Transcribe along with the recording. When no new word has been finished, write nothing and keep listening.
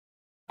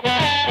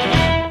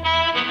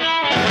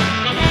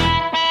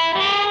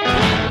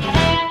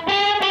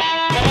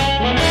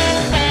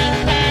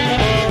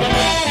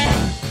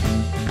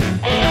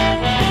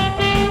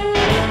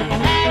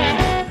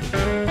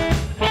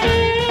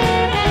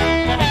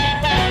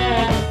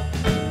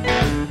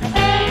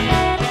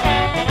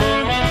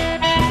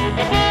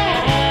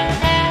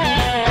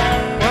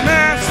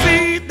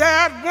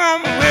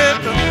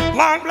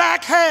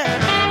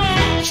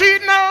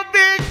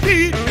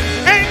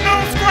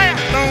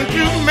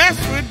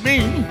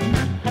me.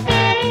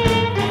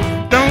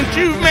 Don't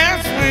you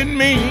mess with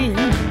me.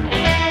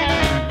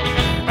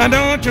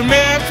 Don't you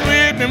mess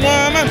with me,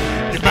 woman.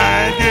 You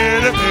might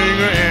get a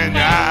finger in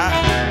your eye.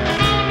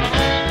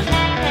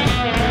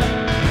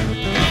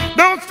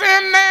 Don't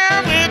stand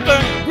there with a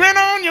grin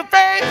on your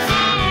face.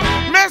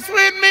 Mess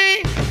with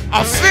me,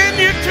 I'll send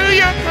you to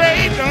your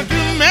grave. Don't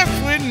you mess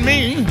with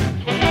me.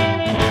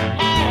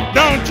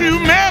 Don't you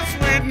mess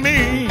with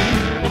me.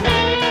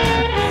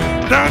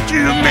 Don't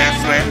you mess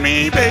with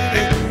me,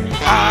 baby.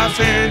 I'll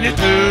send you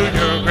to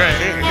your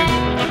grave.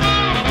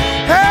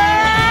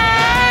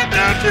 Hey,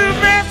 don't you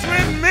mess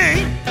with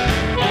me.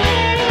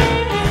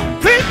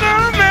 Please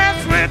don't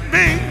mess with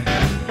me.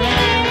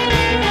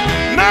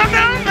 No,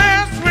 don't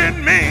mess with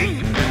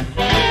me.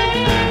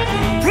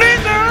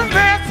 Please don't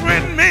mess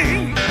with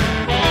me.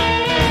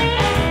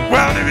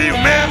 Well, if you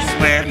mess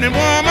with me,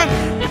 woman,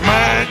 you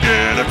might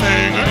get a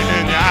finger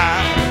in your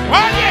eye.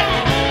 Oh, yeah.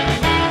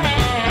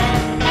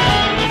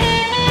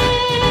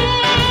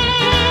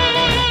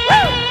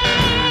 Woo!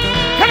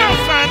 Come on,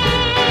 son.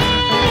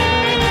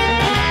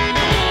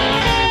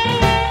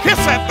 Kiss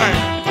that thing.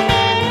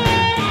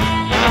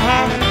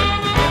 Uh-huh.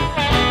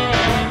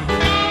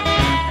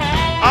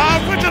 Oh,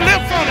 put your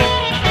lips on it.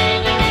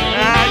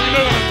 Ah, you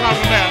know what I'm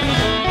talking about.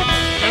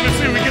 Let me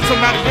see if we get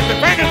somebody to put their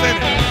fingers in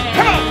it.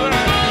 Come on, son.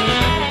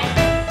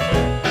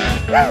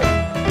 Woo!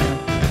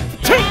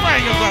 2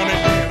 fingers on it,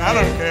 man. I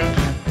don't care.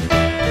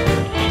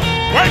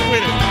 Work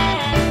with it.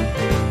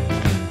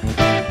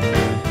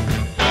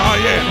 Oh,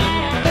 yeah.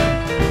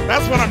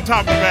 That's what I'm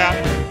talking about.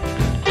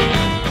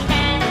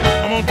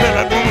 I'm going to tell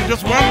that woman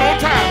just one more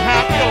time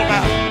how I feel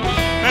about it.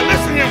 Now,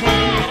 listen here,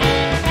 woman.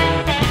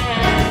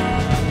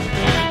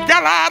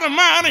 Got a lot of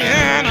money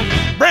and a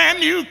brand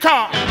new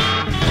car.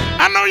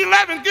 I know you're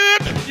laughing good,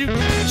 but you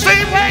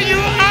stay where you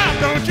are.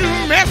 Don't you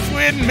mess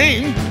with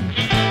me.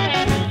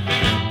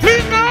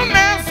 Please don't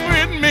mess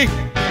with me.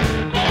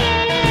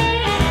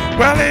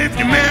 Well, if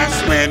you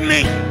mess with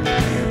me,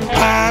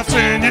 I'll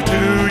send you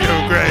to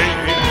your grave.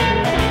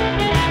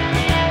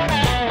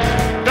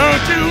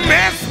 Don't you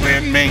mess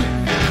with me.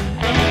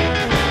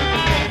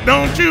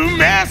 Don't you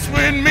mess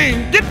with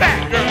me. Get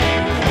back, girl.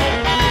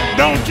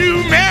 Don't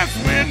you mess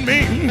with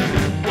me.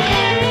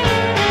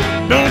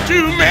 Don't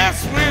you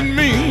mess with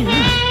me.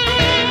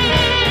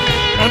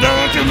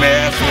 Don't you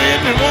mess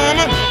with me,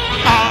 woman.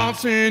 I'll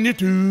send you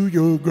to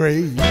your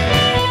grave.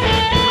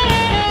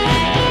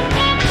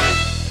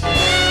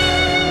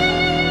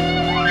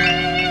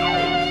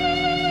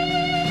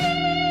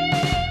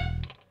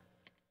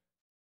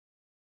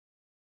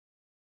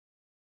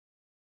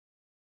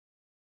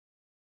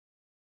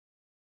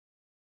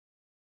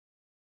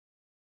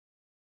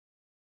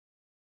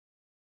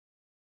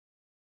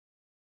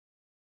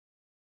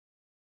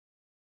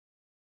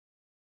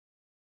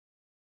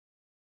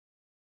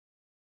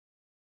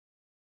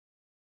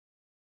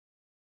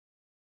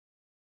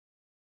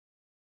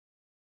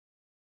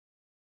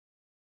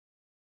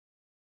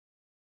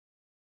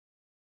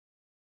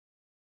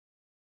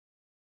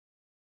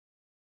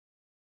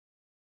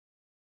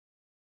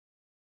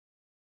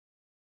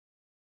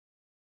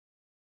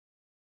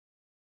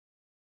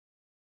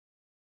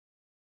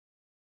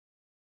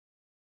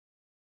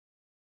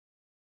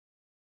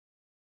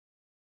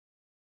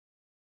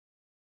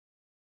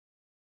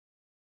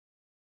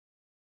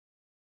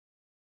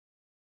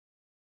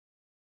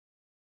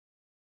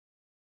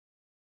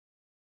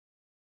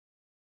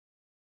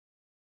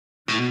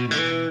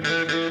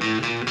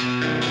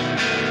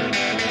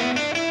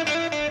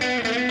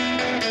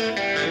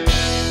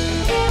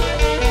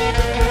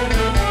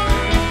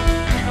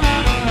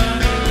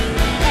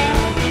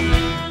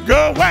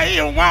 Go where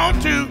you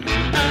want to,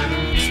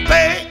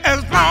 stay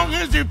as long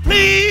as you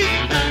please.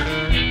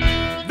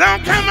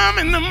 Don't come home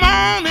in the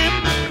morning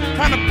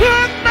trying to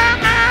put my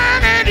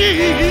mind at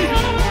ease.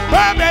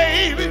 Oh,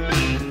 baby,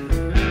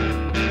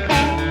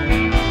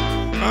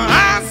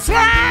 I swear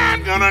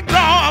I'm gonna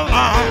draw a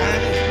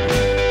line.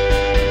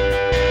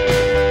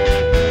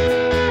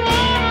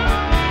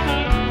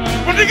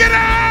 When you get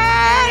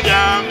all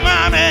your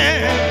money,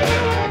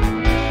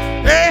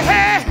 hey,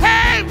 hey,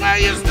 hey, where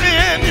you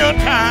spend your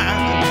time.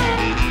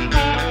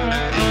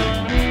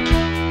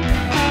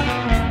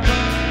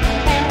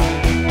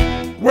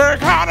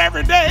 Work hard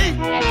every day,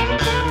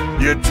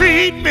 you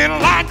treat me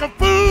like a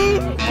fool.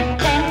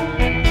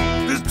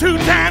 This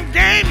 2-time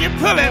game you're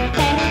pulling,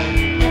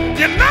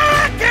 you know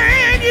I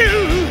can't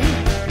use.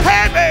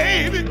 Hey,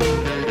 baby,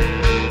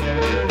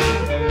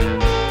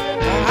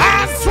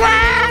 I swear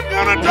I'm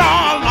gonna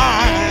draw a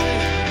line.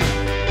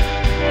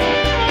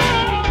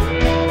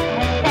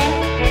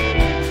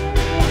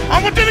 I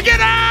want you to get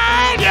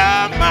all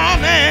your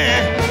money.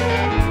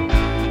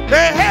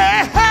 Hey,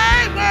 hey,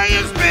 hey, where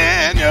you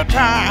spend your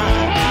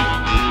time.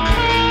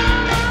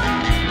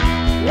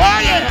 Oh,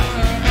 yeah.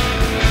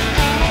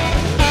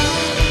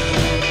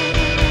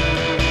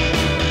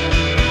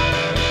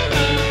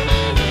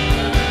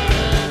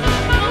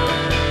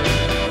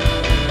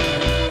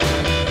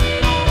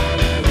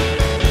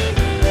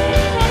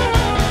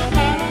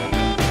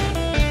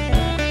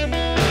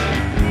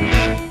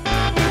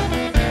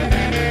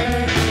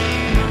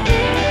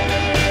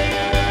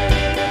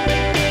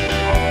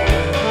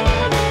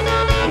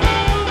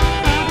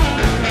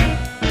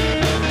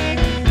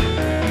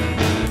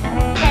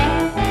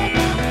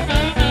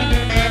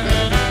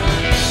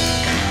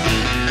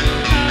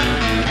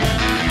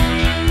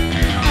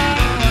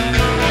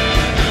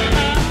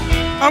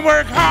 I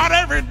work hard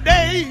every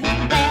day.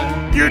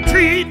 You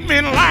treat me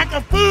like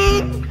a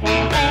fool.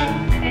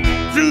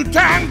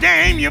 Two-time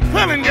game you're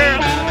pulling, girl.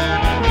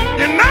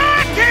 You know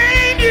I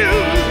can't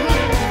use.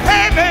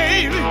 Hey,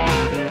 baby,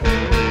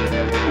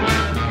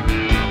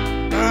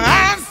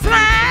 I swear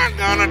I'm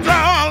gonna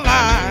draw a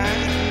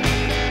line.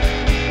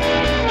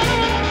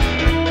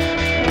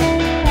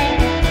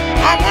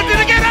 I want you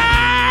to get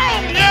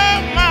on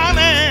your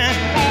money.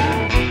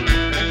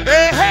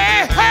 Hey,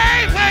 hey,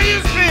 hey, where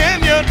you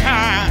spend your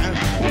time.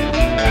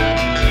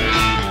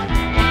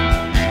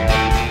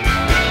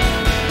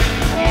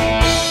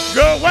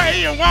 Go where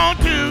you want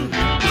to,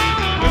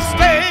 but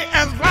stay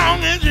as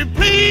long as you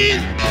please.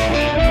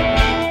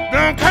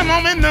 Don't come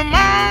home in the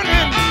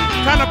morning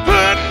trying to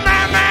put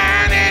my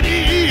mind at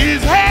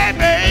ease. Hey,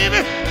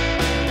 baby,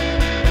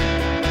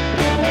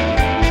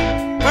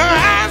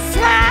 I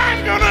swear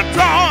I'm gonna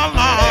draw a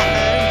line.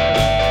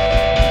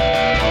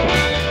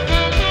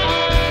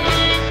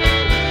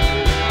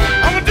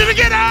 I want you to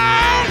get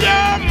all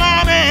your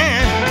money.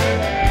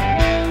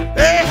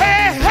 Hey,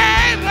 hey,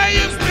 hey, where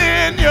you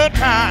spend your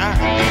time.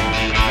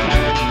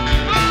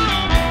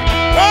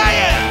 Oh,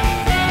 yeah.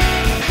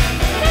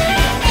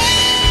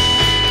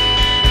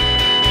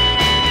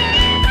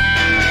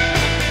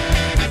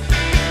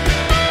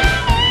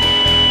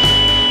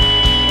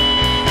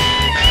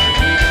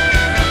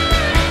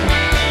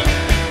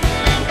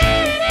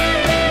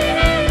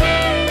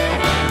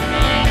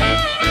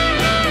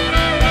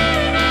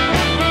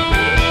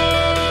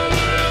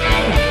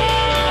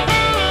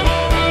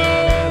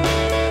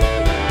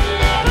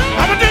 I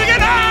want you to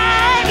get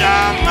all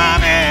your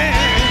money.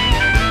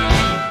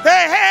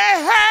 Hey, hey,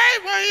 hey,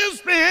 where you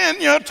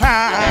spend your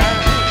time.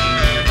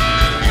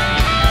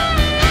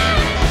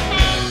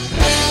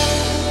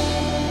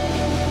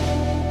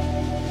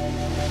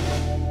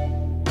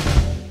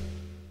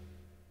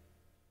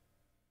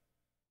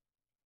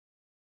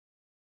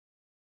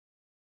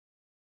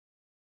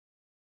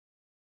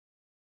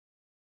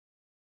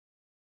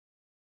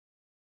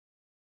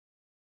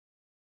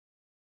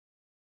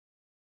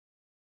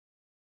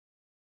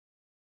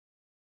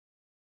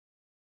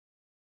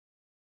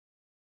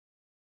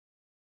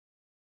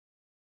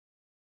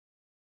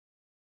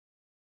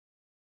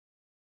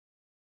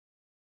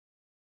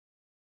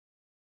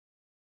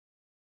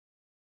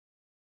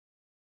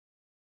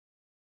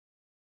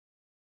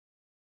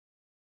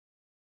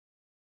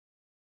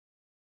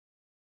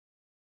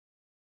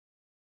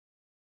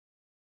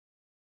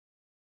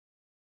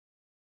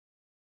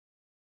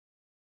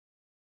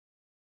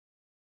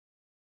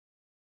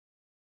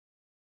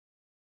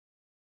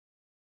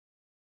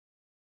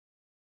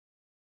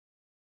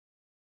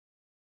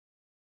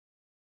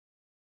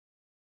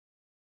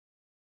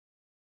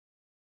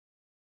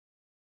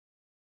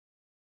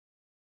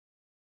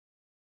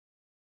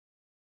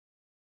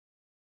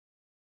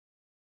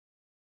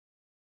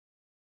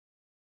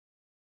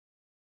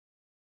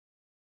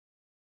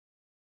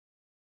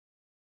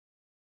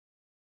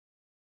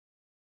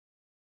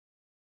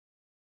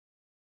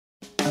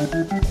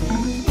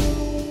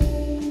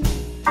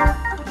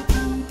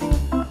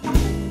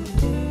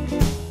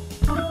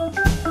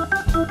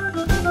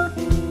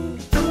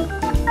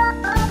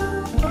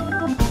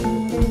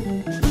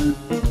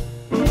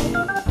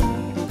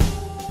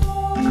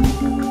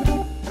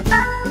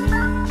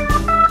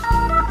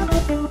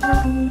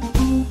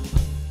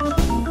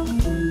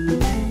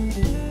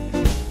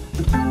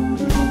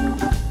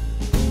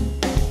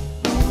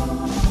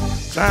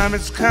 Time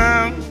has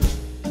come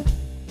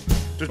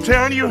to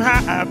tell you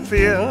how I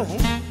feel.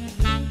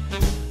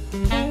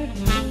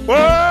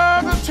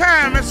 Oh, the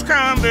time has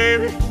come,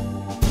 baby.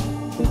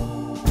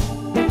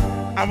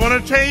 I want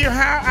to tell you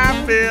how I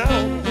feel.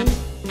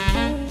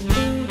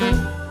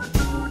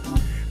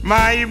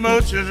 My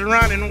emotions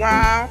running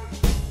wild.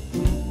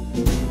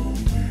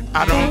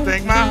 I don't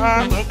think my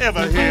heart will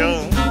ever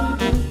heal.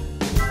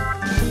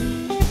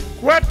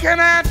 What can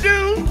I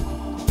do?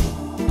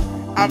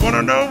 I want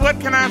to know, what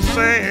can I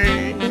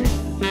say?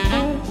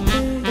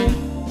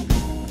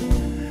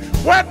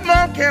 What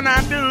more can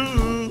I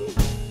do?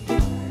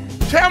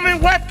 Tell me,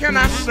 what can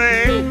I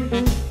say?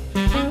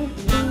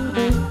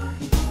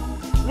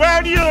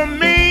 Well, you're a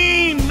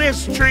mean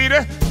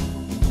mistreater.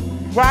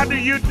 Why do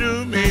you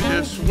do me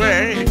this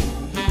way?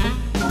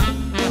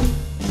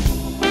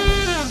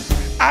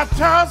 I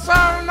toss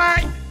all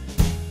night.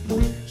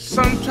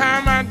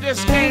 Sometimes I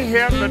just can't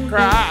help but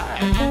cry.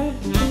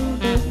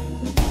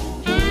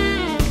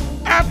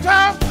 I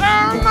toss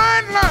all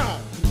night long.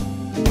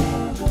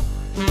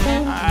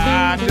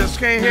 I just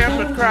can't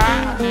help but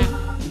cry.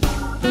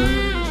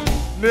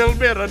 Little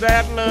bit of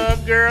that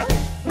love, girl.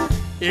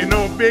 You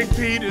know Big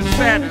Pete is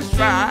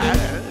satisfied.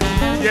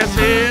 Yes,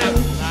 he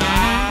is.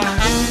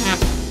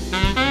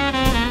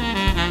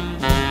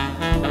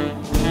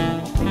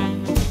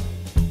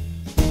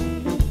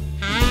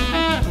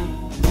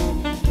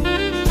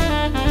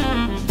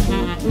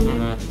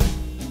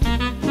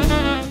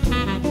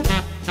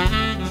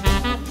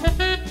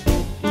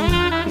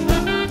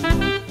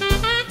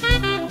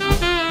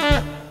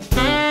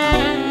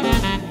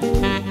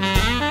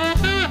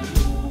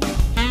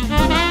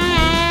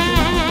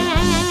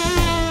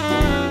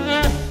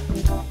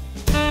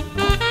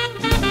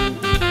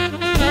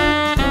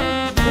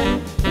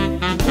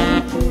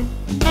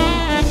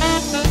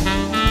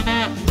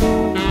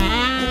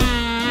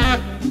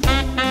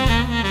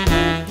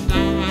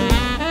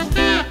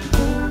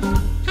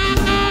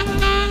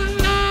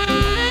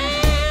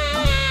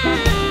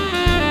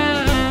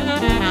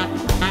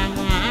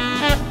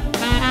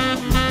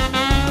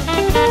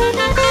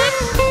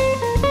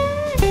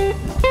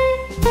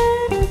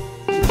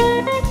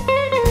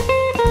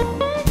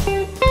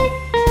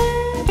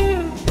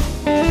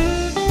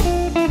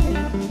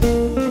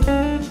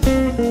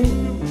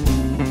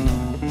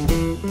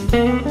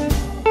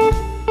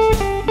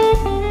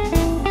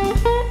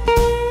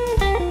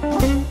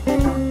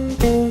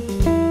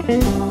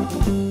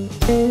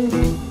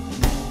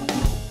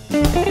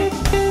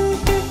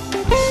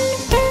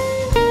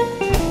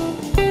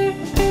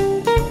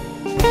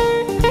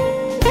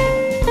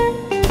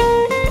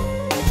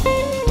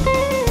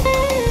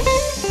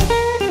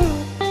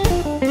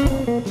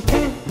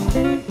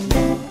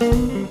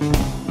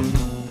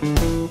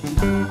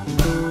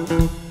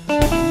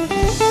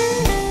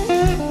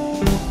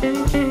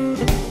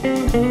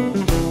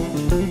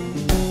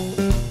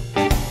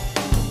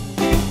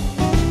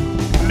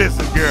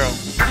 Listen, girl,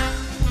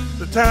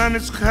 the time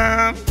has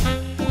come.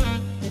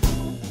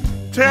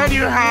 Tell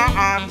you how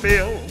I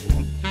feel.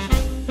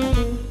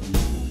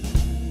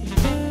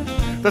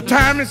 The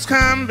time has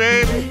come,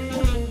 baby.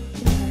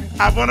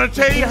 I wanna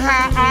tell you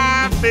how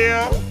I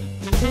feel.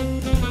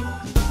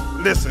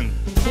 Listen,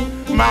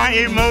 my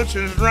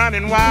emotions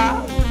running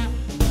wild.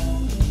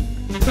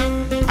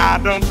 I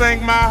don't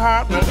think my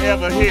heart will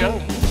ever heal.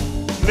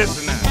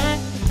 Listen now,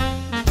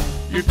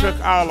 you took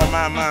all of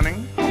my money.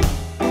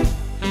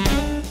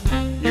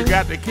 You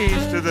got the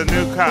keys to the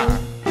new car.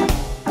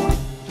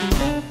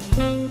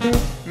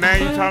 Now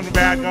you're talking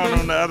about going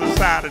on the other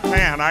side of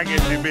town. I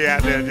guess you'd be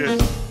out there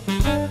just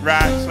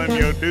riding some of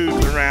your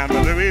dudes around.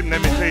 But let me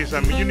tell you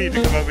something. You need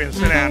to come over and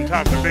sit down and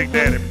talk to Big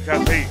Daddy,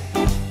 because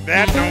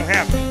that don't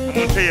happen. I'm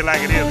gonna tell you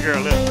like it is,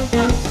 girl. Listen.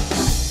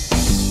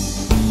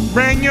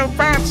 Bring your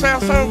fine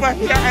self over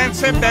here and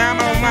sit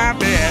down on my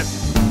bed.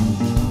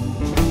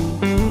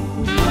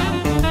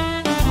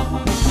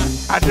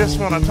 I just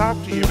want to talk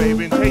to you,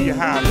 baby, and tell you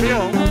how I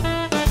feel.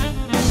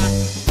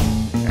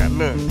 And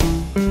look,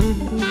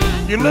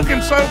 you're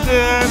looking so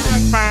good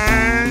and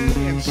fine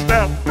and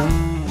stuff.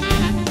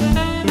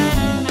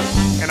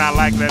 And I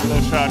like that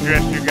little short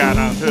dress you got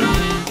on, too.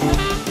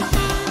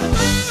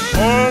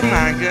 Oh,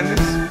 my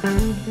goodness.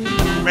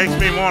 Makes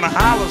me want to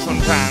holler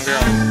sometime,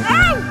 girl.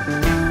 Oh!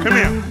 Come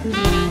here.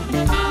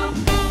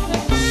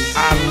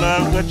 I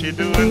love what you're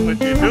doing,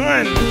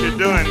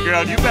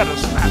 girl. You better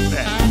stop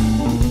that.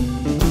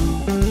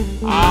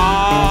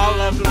 I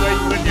love the way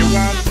when you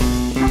walk.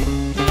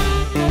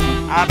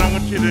 I don't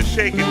want you to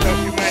shake it because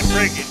you might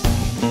break it.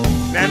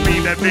 That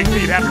means that Big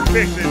Pete have to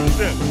fix it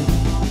too.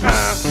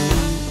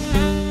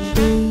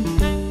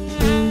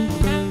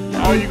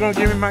 Oh, you gonna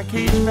give me my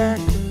keys back?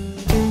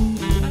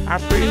 I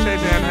appreciate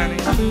that, honey.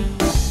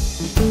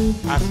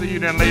 I see you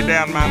done lay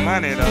down my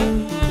money though.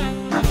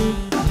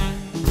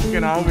 You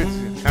can always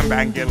come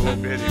back and get a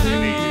little bit if you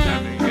need it.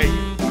 I mean, hey.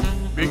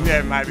 Big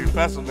Daddy might be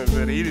fussing a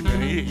little bit,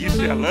 he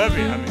still love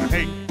you. I mean,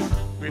 hey,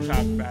 we'll talk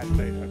about it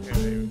later, okay,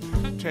 baby?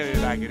 Tell you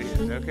like it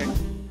is, okay?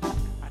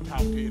 I'll talk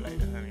to you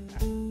later, honey.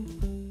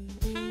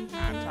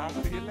 I'll talk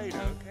to you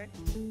later, okay?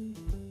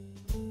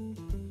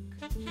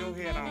 Go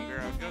ahead on,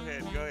 girl. Go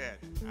ahead.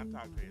 I'll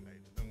talk to you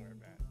later. Don't worry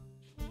about it.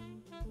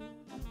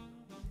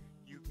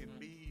 You can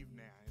leave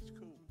now. It's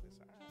cool. It's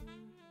all right.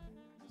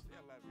 I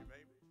still love you,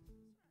 baby.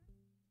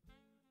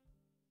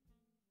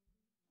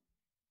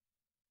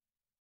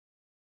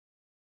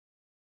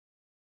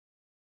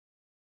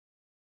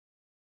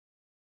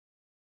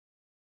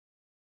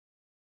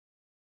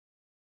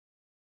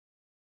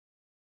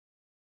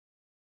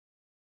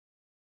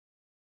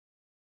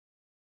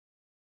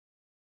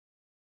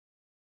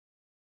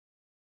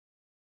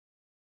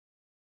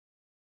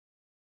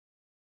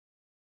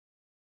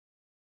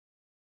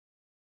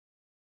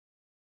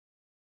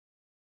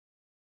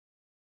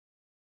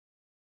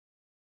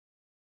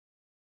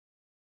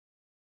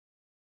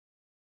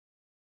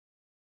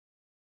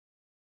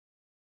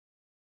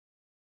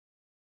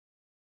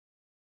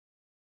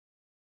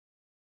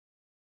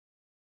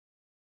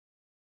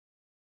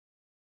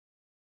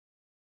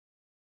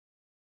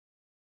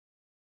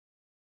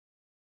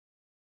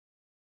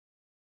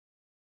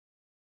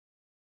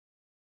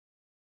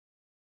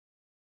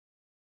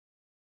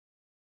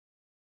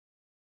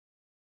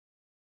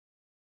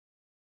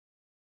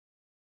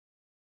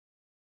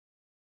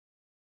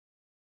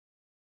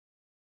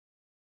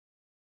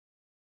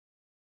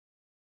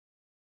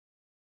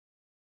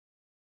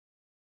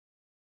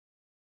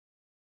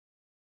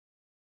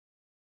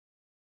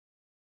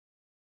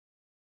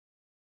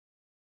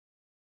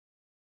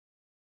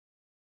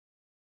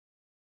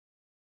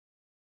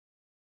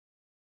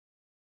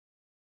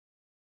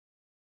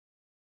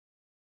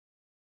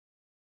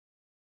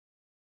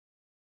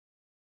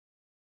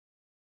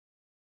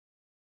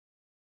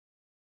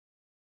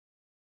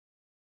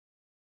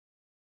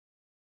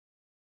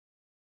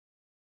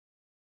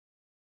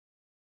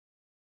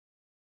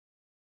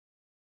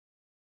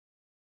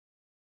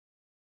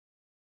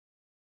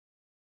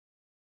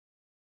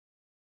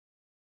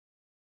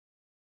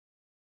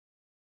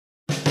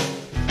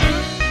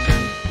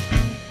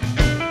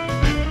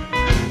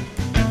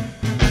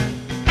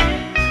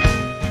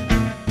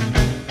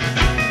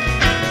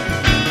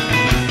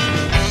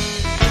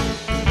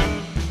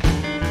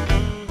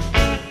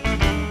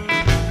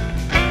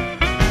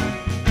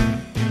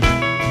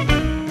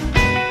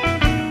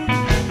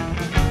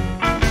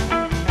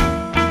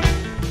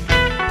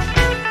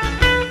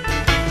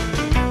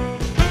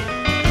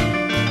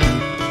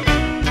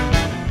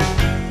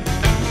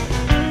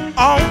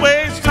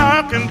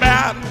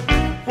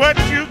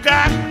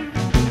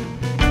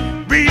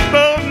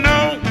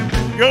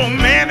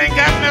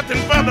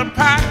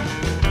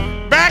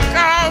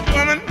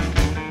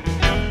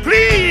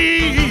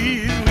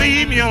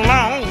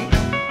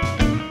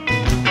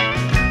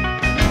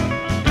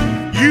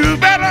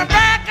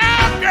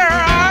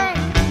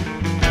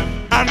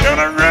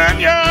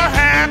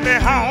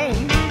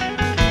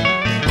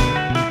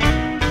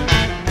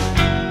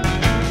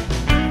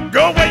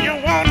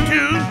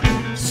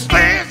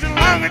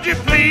 you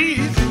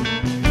please.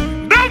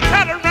 Don't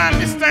try to run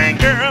this thing,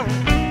 girl.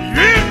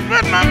 You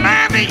put my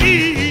mind at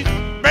ease.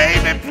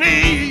 Baby,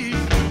 please.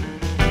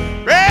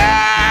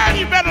 Well,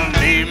 you better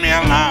leave me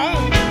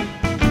alone.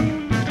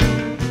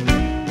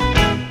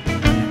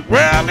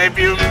 Well, if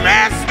you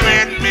mess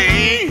with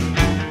me,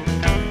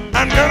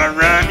 I'm gonna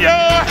run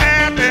your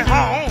happy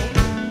home.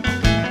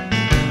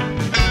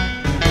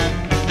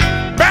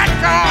 Back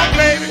off,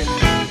 baby.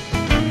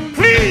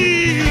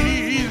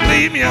 Please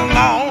leave me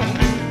alone.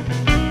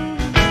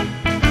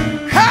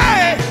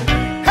 Hey,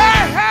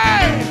 hey,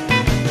 hey.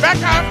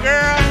 Back off,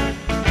 girl.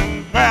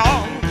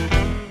 Well,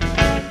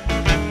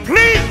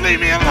 please leave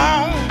me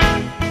alone.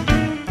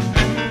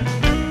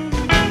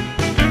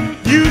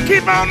 You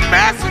keep on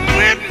messing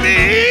with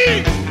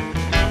me,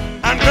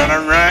 I'm gonna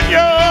run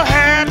your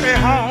happy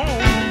home.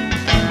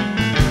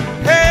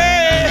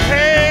 Hey,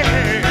 hey,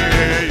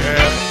 hey,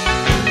 yeah.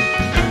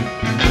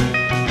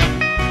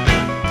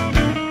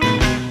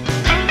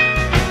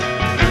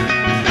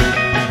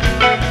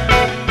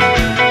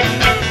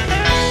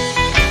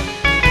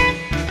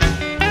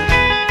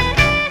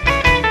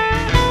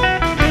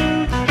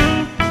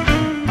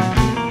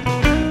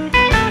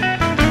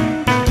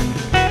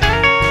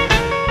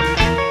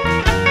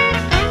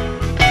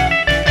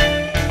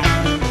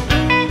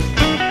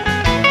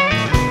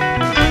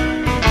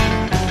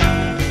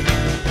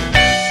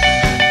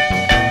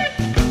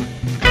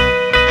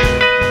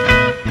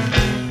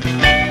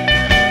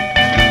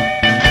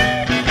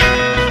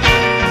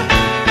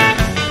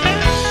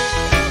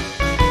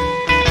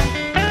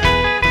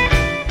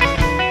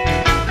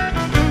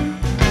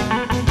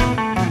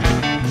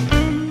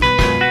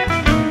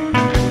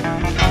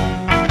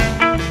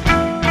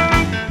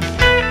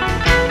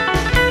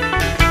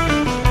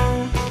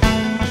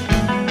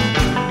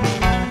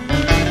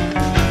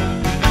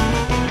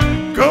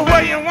 Go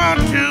where you want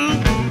to,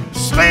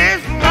 stay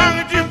as long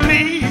as you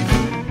please.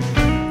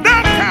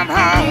 Don't come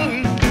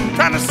home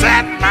trying to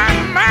set my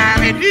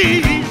mind at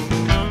ease.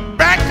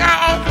 Back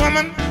off,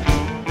 woman,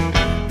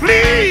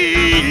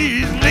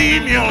 please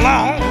leave me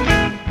alone.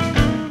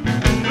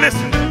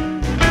 Listen,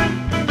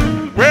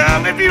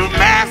 well, if you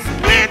mess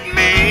with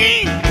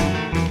me,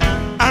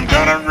 I'm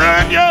gonna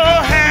run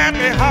your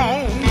happy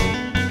home.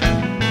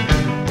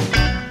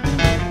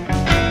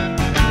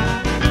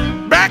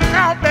 Back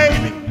off,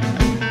 baby.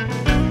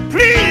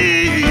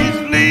 Please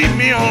leave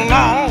me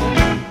alone.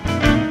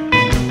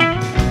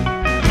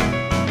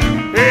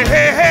 Hey,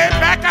 hey, hey,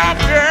 back off,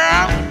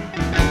 girl.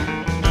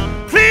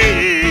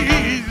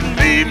 Please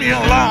leave me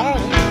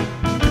alone.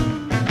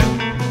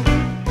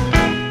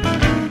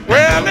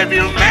 Well, if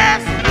you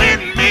mess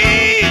with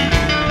me,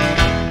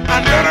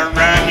 I'm gonna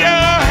run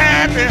your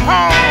happy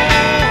home.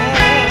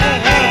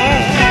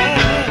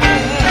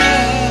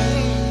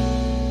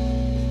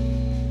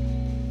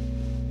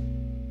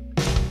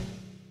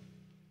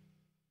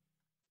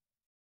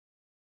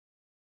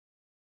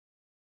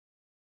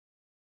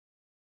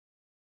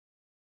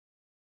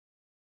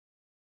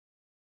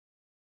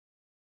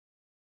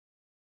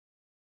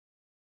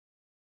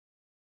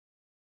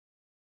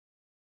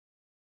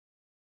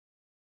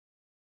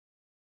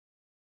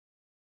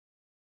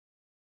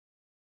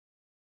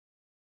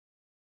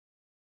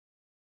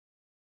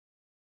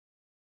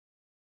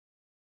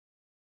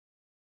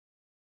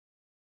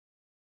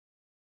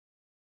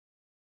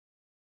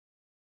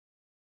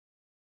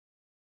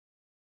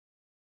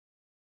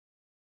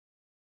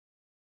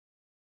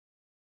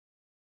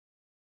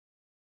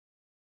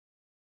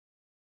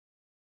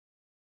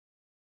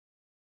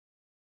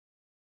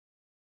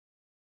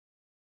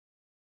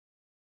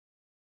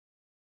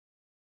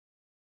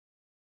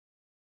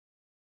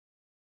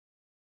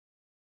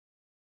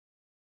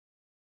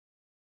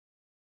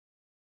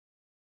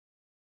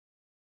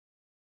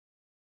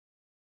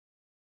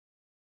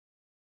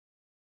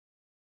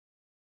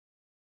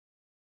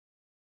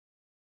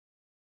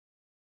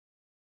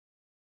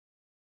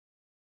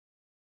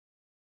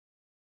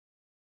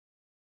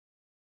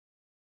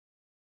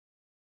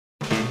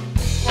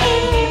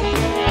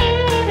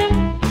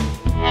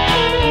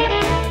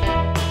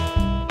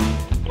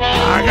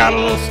 I got a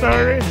little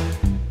story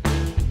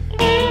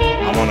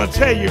I want to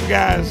tell you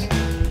guys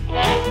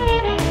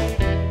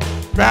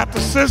about the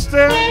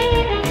sister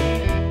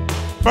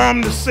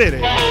from the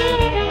city.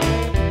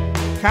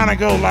 Kind of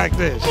go like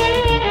this.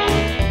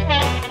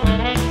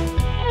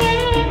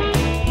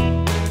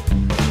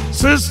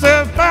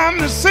 Sister from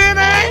the city,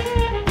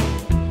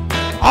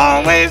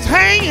 always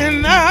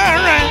hanging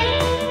around.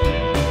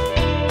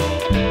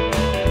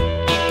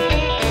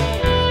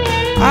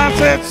 I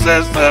said,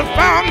 sister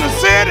from the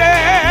city,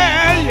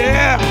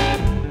 yeah,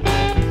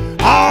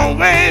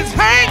 always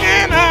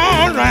hanging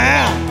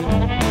around.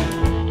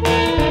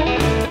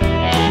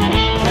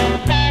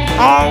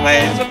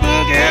 Always a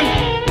boogin',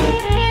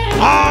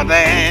 oh,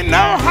 they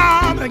know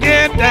how to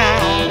get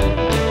down.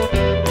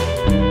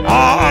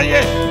 Oh,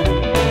 yeah.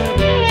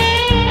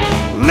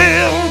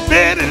 Little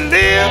Betty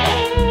Lip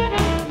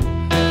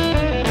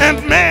and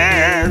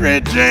Mary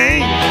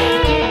Jane.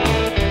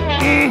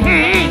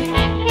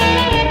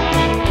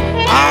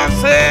 I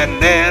said,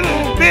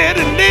 little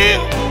Betty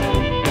Lip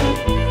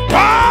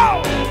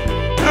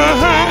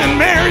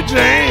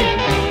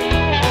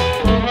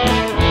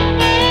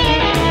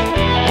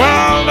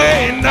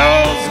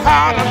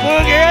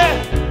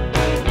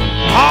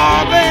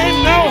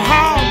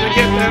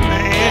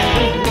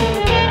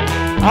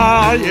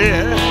Oh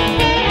yeah.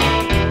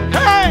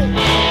 Hey.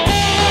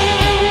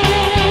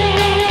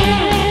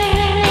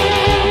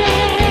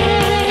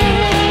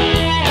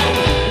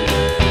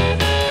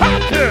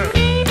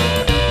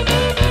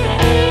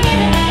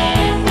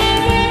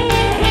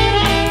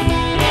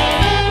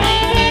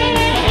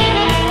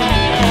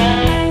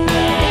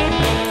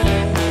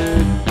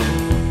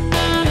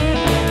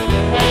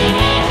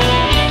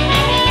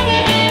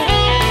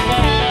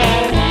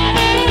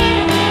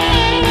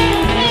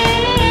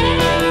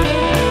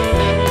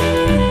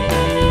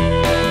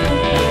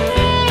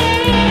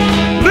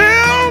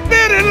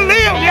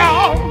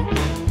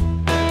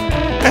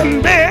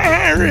 And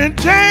Mary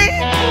Jane,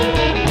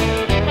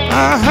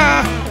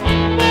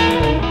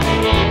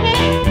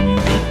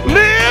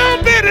 little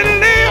bitty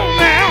little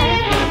now,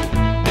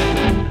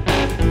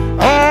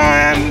 oh,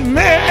 and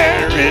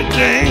Mary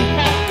Jane,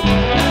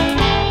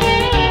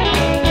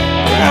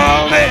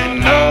 well, they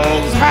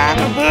knows how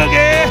to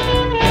boogie,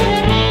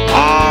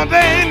 oh,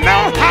 they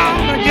know how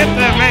to get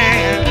their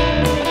man.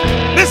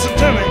 Listen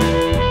to me.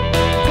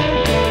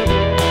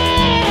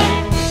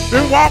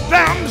 They walk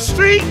down the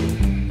street,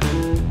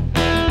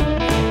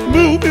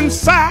 moving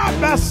side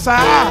by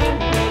side,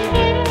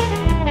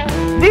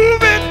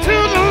 move it to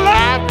the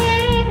left,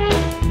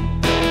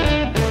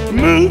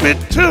 move it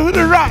to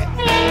the right,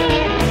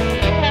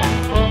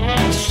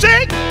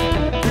 shake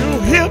your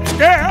hips,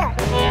 girl,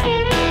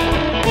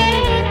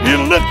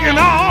 you're looking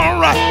all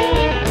right.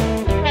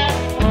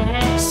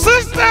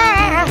 Sister,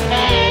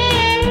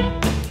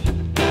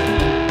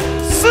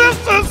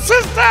 sister,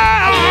 sister,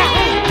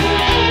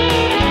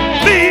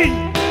 be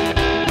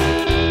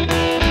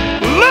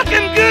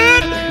looking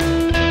good,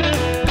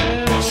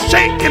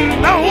 shaking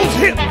those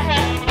hips,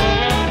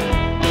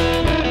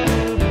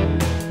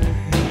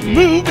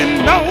 moving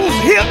those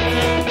hips,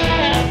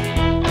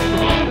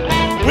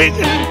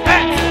 wiggling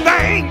that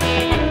thing.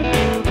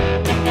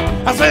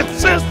 I said,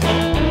 sister,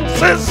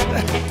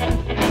 sister.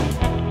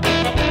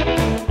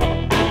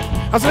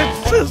 I said,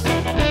 sister,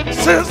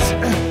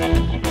 sister,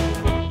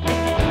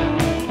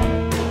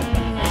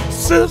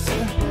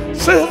 sister,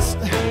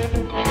 sister,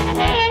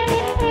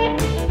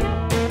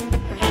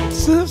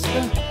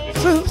 sister,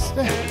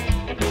 sister.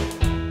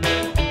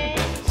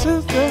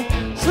 Sister,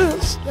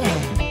 sister.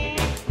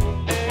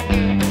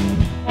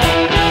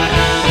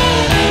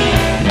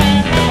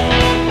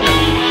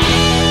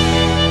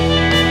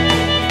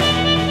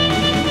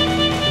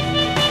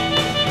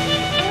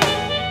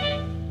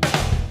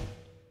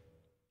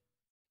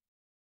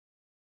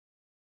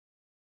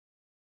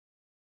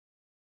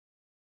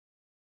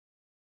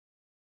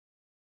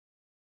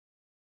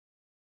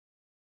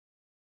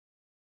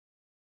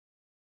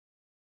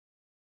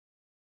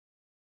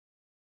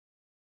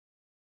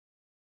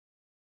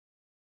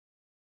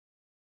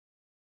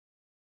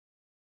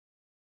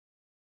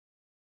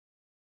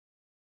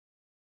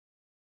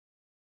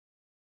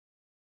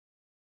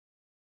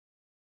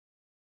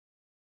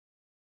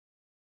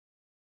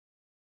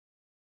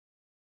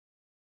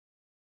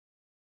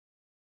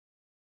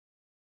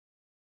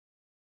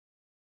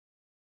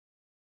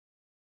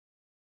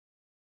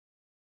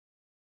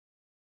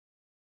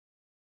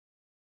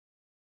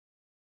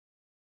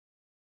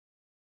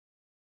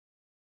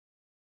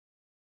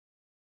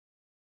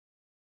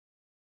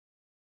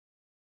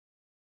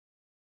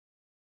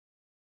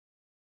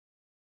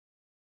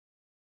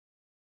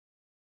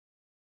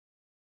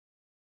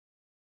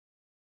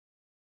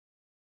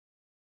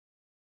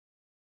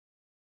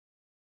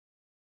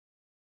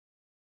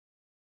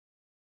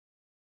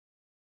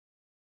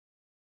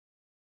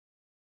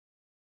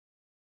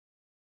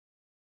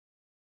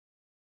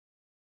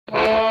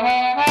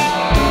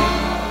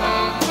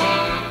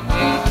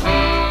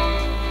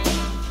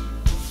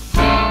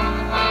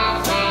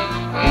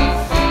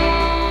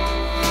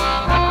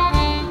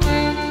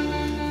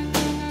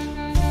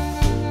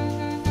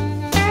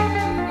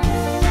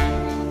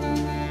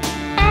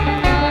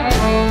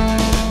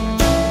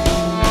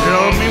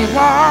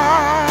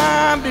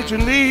 Why did you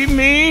leave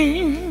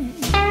me?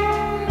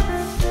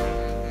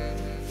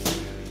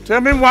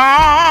 Tell me,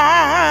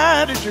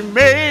 why did you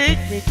make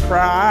me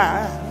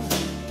cry?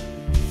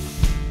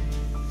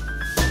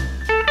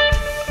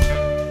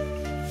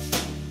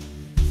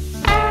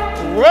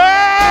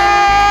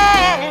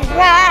 Well,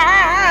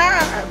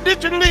 why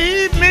did you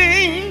leave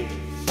me?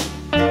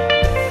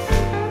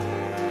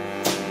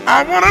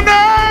 I want to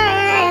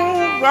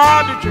know,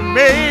 why did you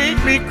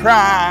make me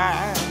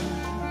cry?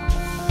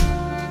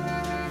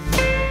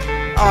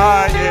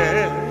 Ah,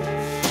 yeah.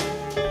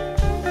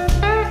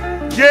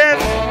 Yes,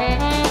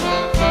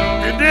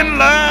 you didn't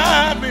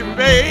love me,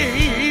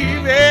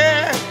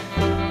 baby.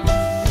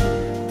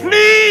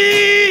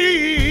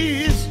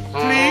 Please,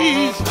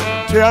 please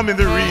tell me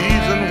the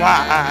reason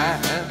why.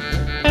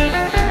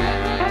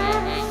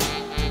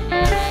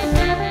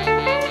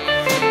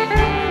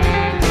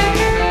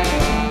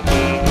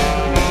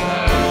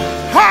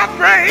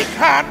 Heartbreak,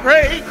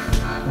 heartbreak.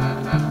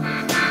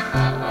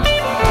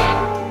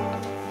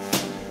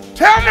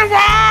 Tell me,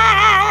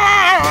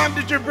 why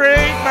did you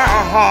break my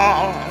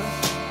heart?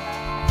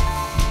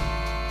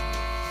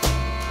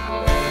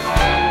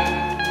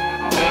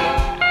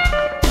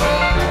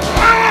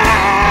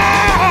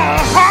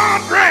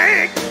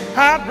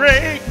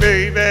 heartbreak,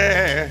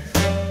 baby.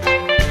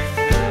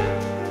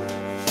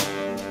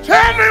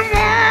 Tell me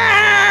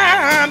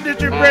why did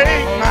you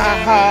break my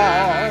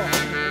heart?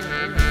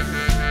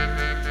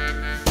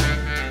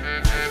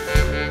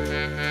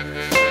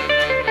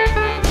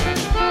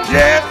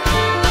 Yes,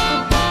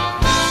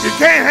 you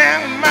can't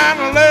handle my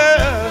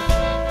love.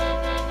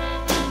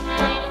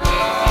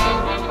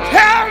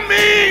 Tell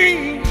me,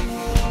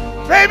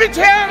 baby,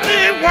 tell me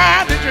why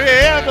did you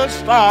ever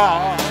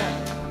start?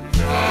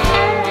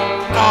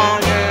 Oh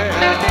yeah.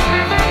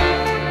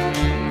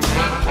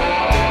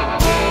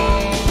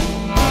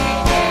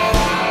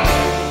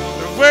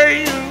 The way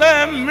you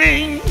love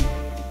me,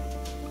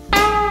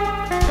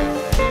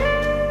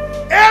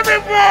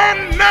 everyone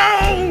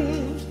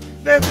knows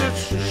that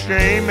it's a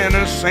shame and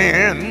a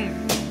sin.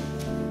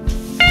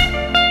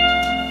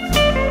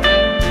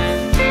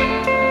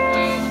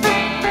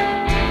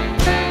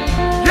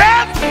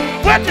 Yes,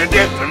 what you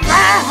did to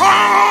my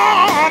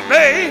heart,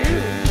 babe.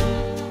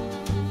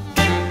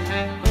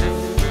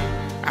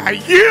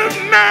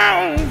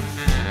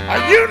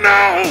 You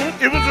know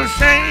it was a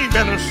shame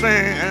and a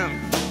sin.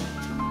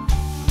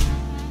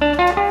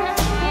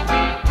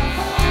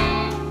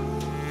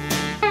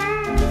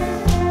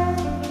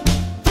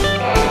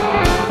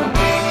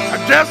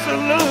 Just to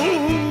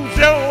lose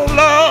your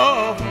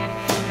love.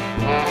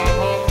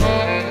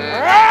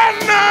 Oh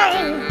no,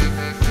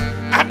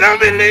 I don't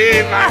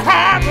believe my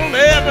heart will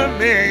ever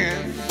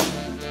mend.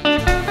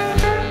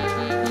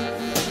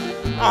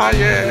 Oh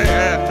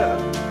yeah.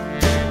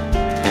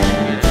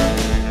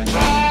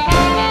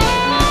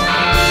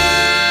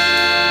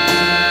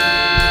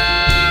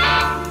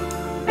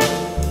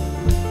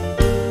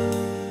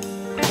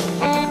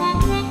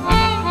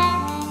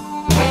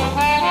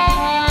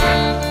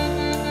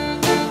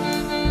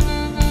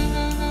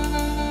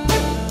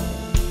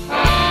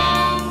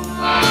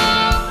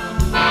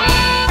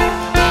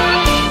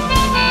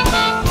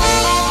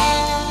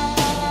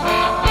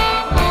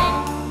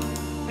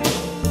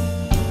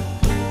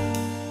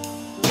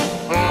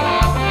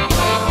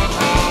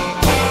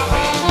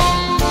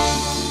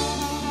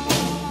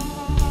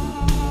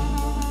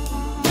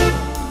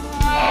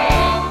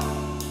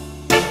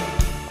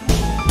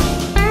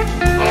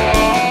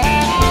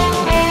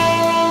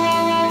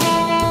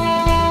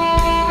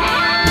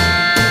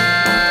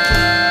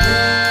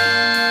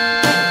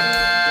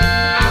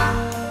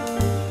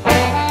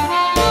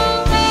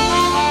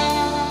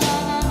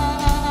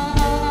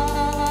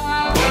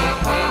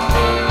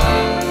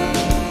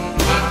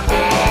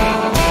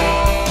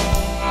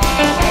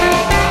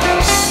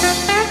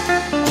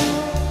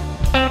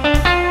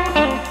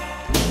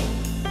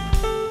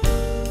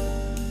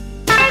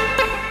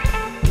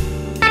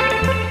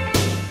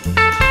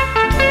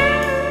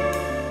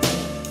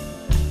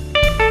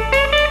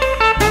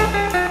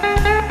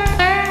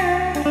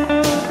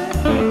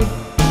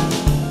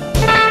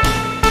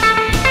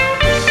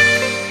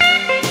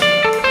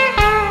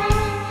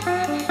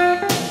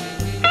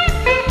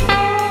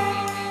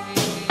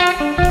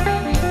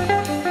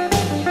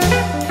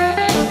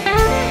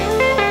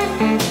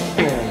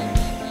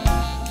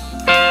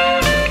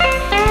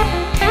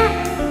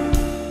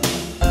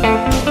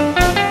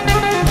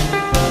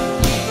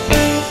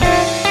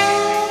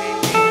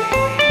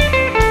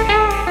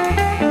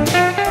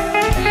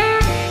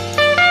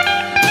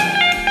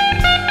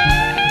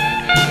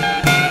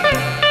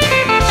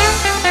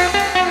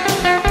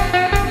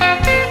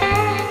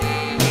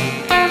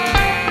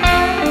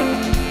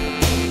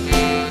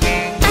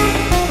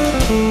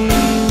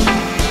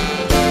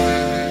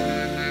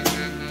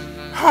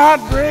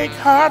 Heartbreak,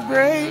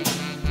 heartbreak.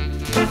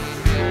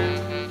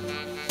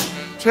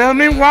 Tell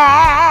me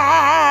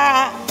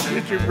why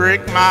did you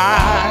break my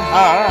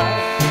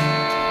heart?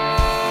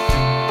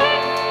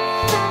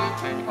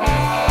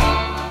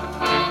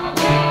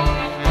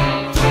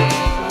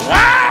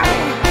 Wow,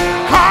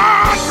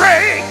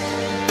 heartbreak,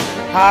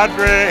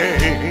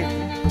 heartbreak.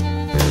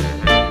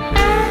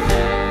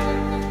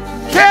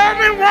 Tell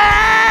me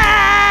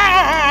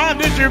why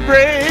did you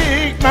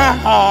break my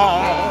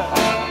heart?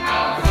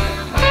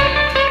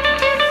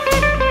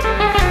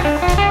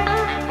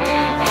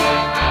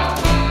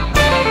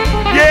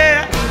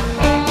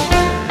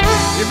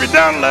 You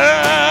don't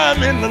love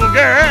me, little girl.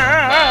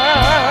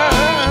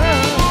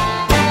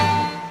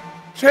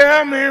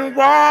 Tell me,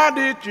 why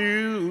did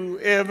you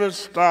ever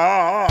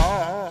start?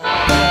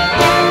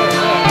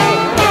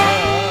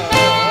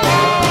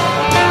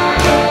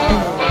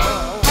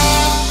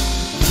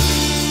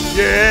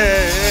 Yeah.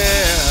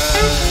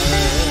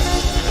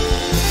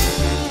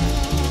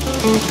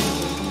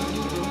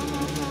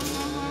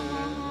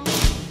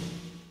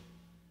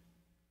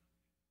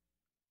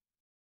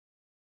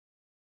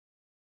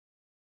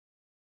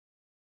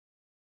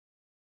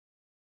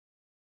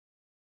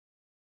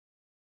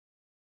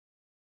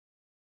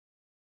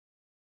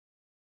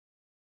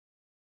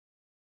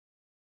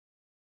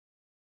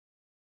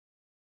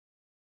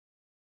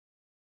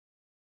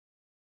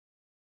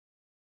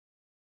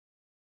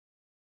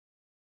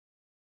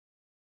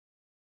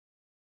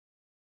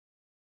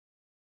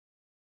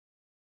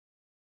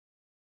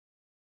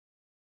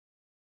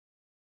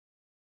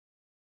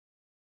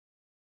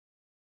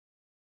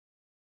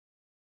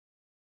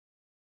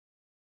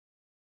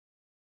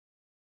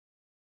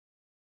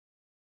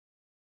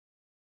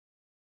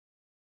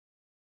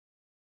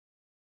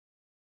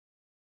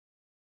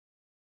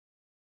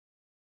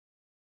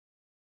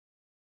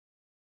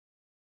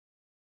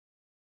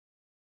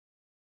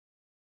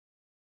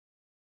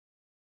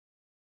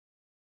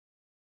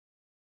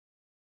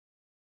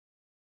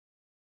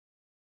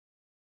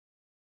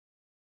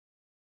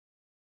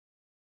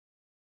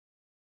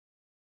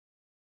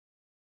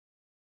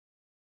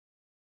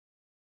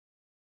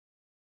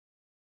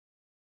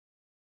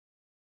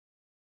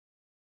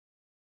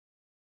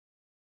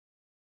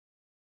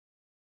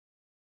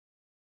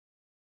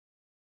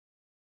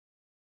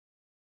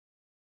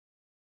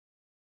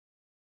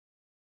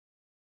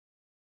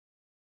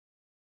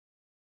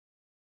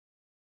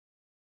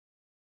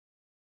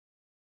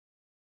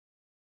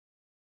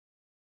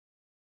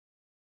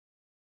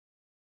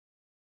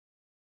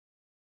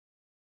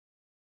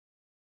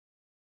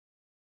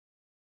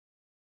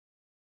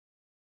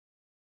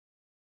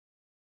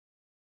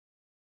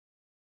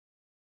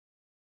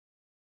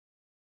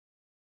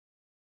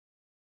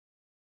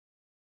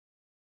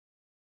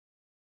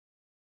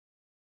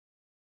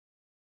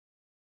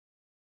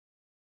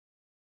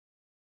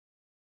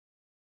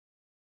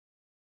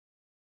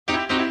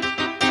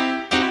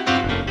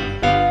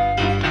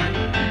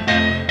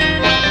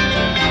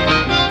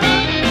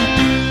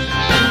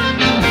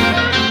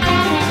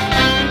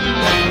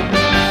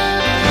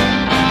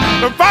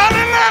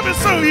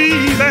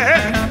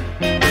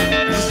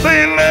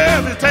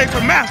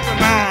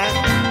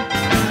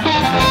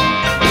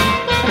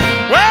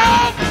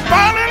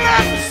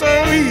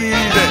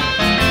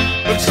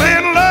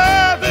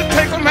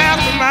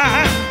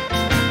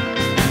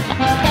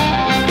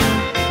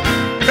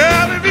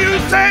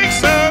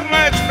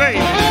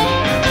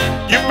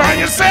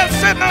 yourself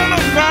sitting on the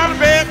front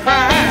bed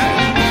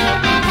crying.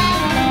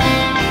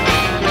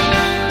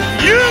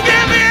 You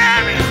give me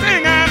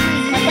everything I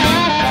need,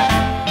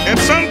 and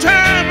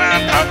sometimes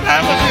I thought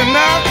that was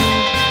enough.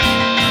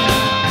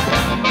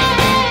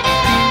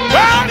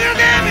 Well, you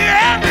give me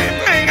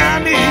everything I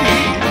need.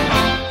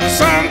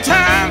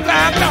 Sometimes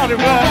I thought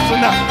it was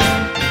enough.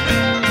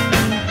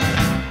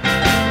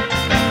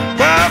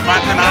 Well,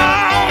 but then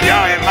all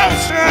your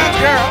emotions,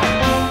 girl,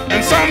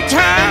 and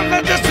sometimes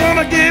I just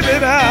wanna give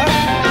it up.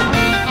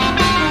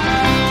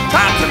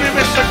 Talk to me,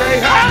 Mr. Gray.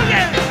 Oh,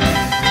 yeah.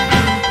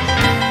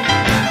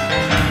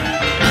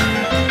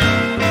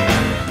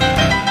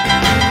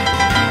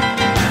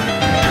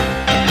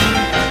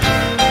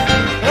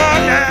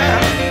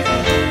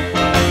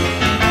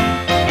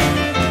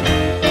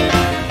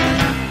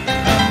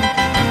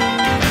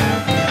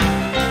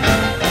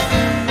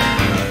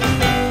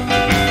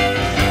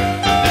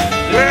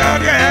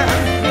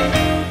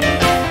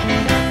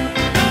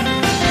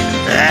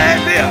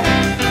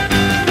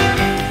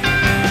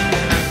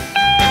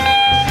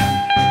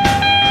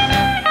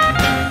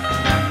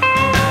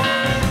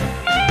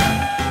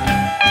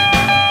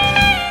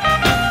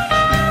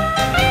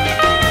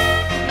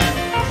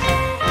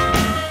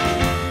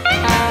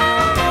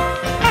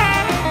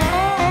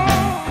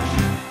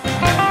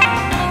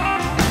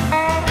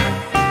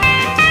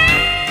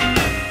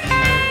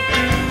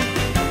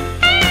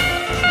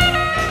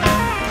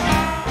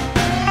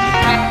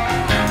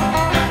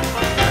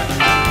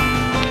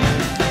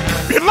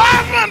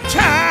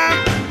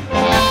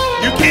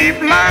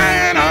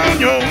 Lying on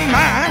your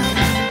mind.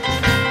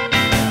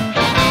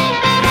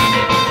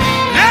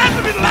 You have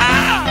to be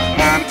lying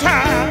one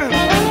time.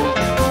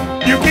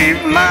 You keep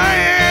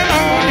lying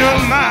on your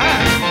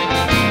mind.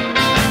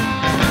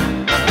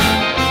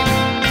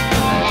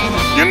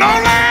 You know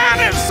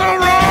lying is so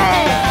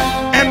wrong,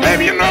 and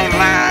baby, you know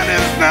lying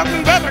is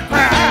nothing but a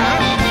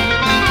crime.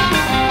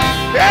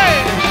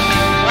 Hey,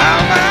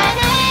 well, well.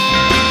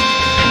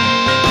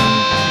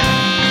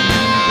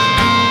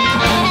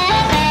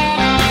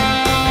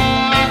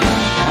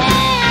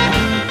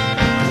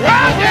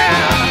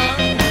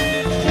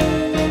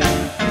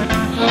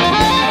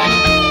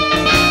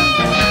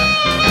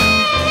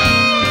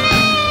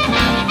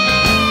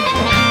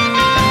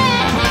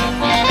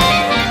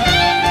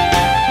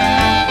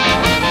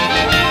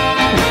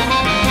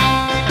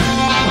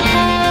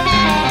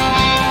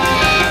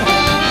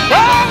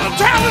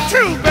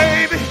 True,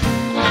 baby.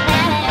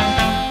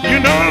 You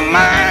know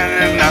lying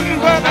is nothing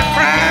but a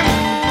crime.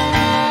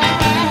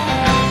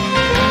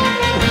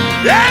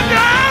 Yeah, you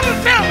ought to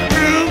tell the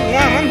truth,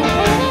 woman.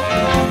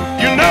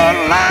 You know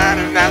lying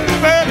is nothing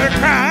but a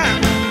crime.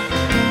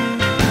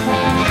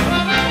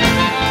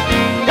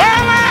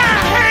 Well, I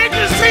hate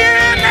to see it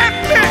in that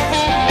bitch,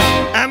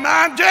 and I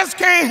just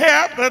can't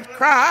help but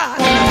cry.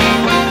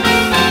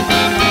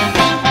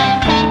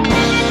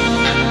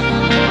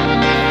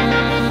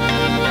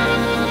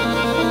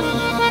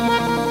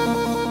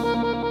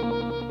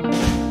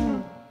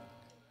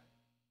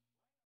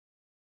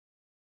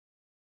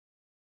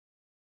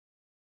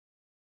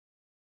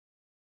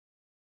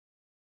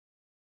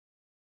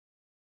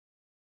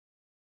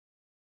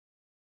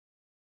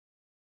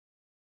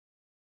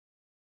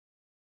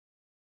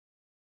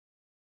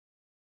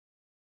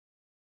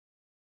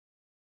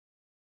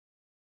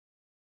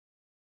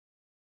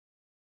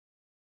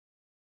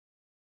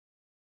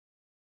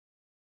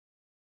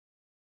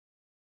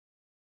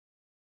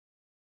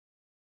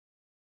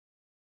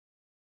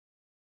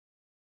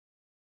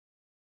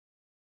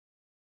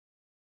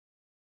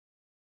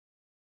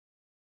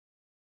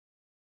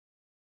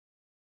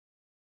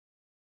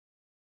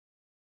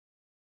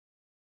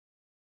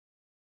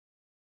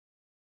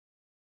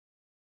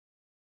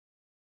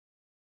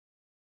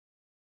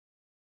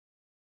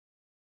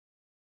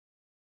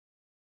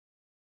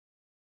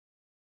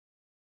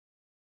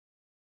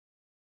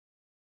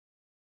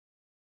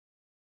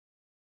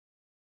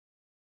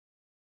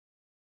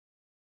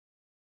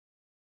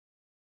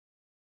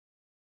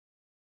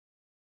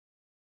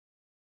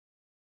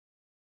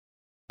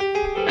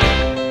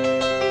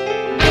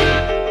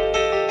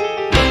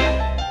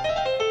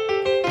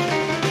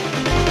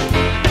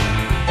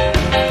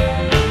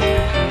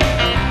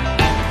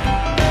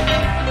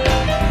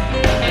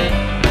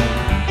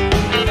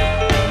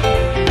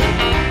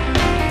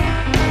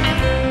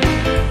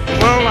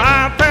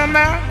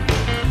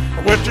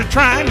 What you're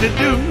trying to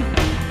do.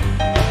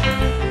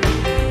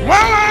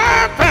 Well,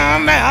 I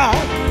found out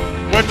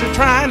what you're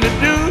trying to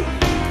do.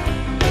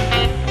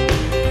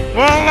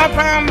 Well, I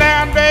found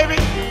out,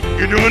 baby,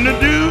 you're doing the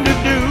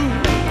do-to-do.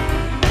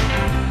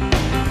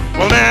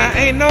 Well, there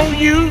ain't no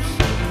use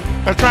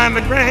of trying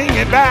to bring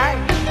it back.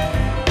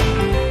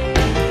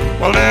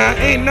 Well, there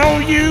ain't no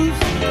use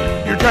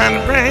you're trying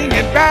to bring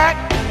it back.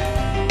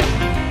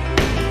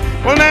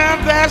 Well, now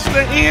that's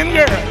the end,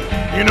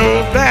 girl. You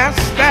know that's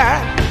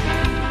that.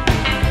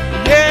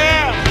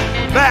 Yeah,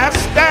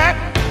 that's that.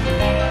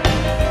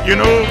 You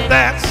know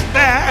that's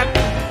that.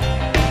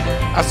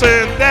 I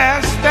said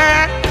that's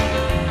that.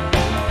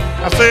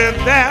 I said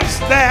that's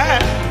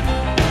that.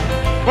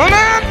 Well,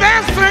 now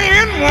that's the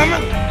end,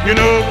 woman. You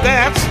know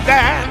that's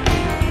that.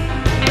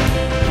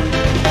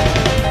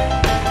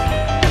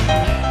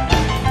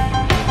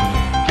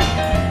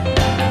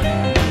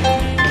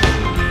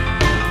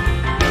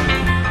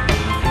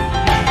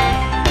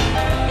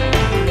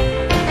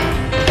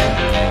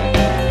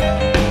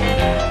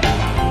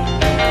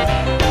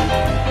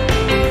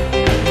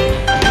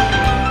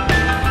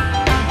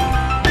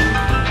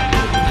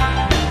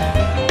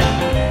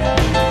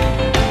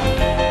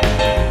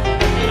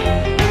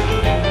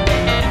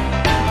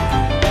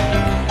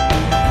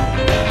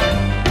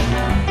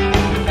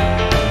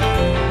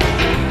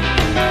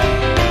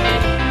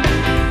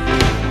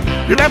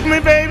 You left me,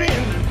 baby,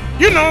 and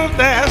you know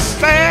that's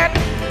sad.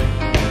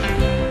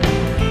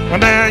 Well,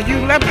 now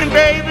you left me,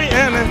 baby,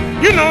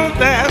 and you know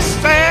that's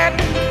sad.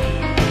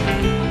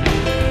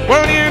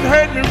 Well, it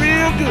hurt me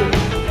real good.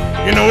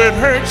 You know it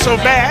hurt so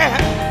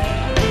bad.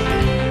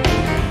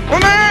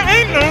 Well, now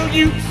ain't no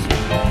use.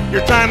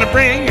 You're trying to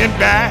bring it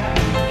back.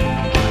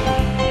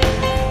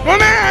 Well,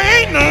 now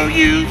ain't no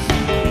use.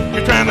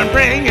 You're trying to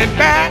bring it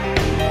back.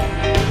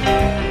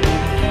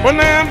 Well,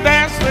 now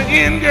that's the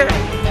end, girl.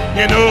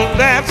 You know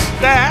that's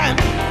that.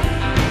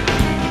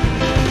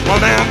 Well,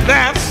 now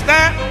that's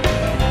that.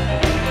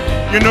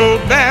 You know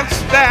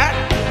that's that.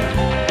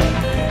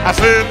 I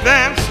said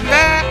that's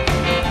that.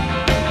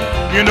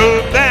 You know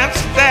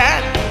that's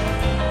that.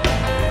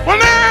 Well,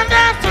 now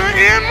that's the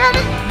end,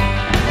 woman.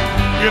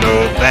 You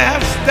know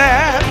that's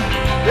that.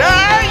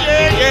 Yeah,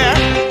 yeah,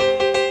 yeah.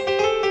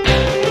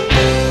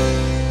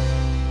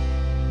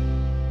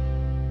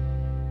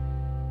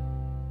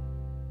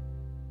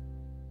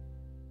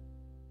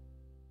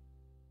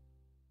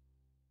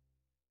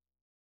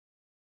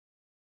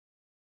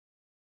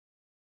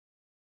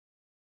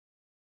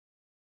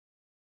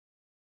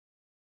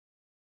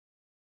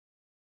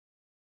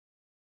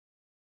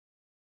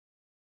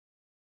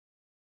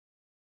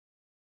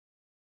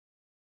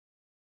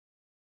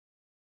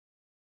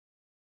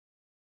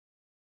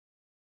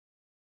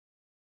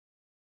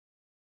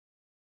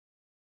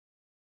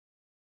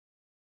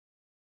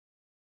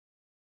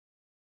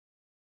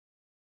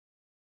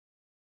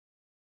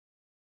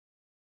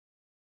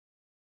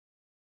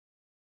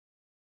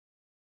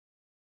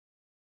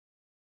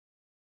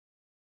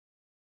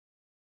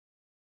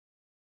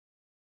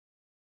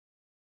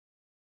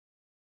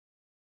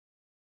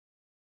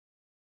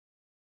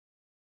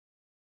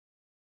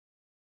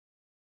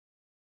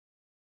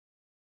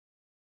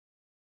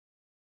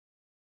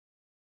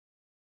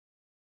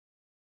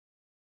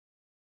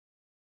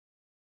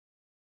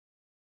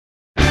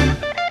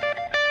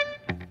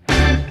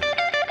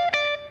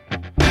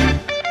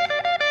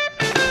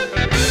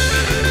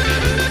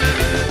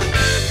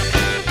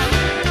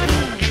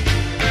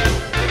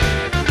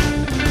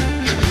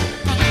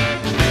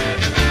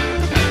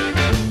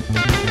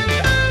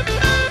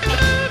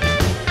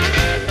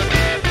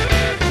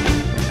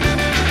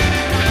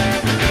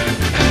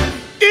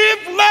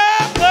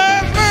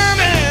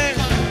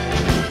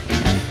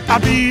 I'll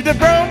be the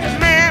brokest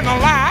man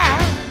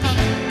alive.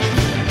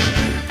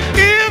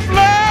 If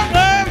love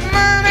was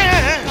money,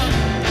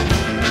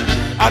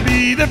 I'll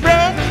be the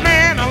brokest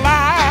man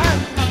alive.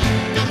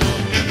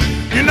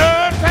 You know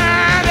I'm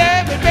tired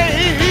every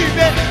day,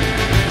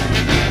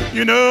 baby.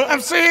 You know I'm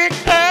sick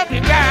of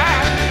your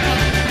guy.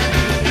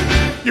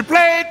 You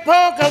played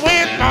poker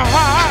with my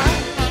heart.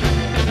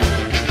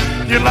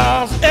 You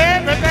lost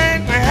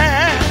everything we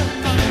had.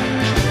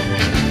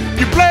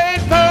 You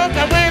played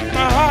poker with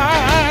my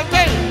heart,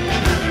 baby.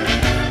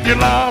 You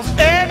lost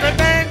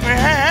everything we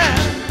had.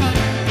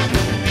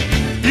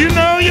 You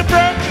know you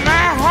broke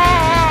my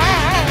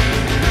heart,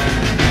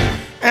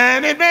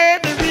 and it made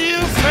me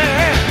real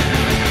sad.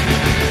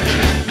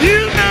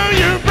 You know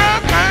you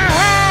broke my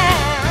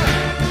heart,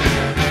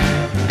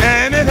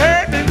 and it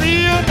hurt me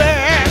real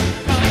bad.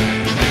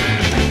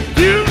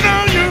 You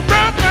know you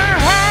broke my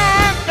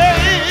heart,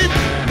 babe,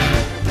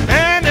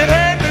 and it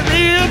hurt me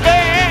real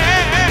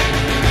bad.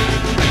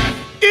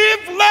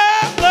 If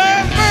love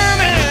was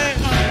money,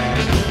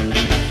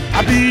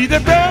 I'd be the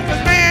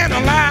brokest man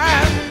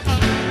alive.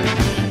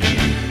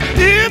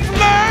 If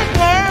love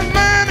was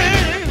money,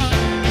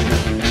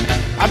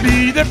 I'd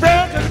be the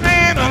brokest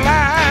man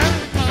alive.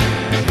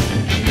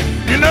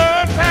 You know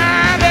I'm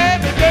tired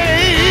every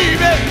day,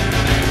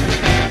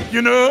 baby.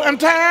 You know I'm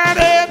tired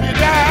every day.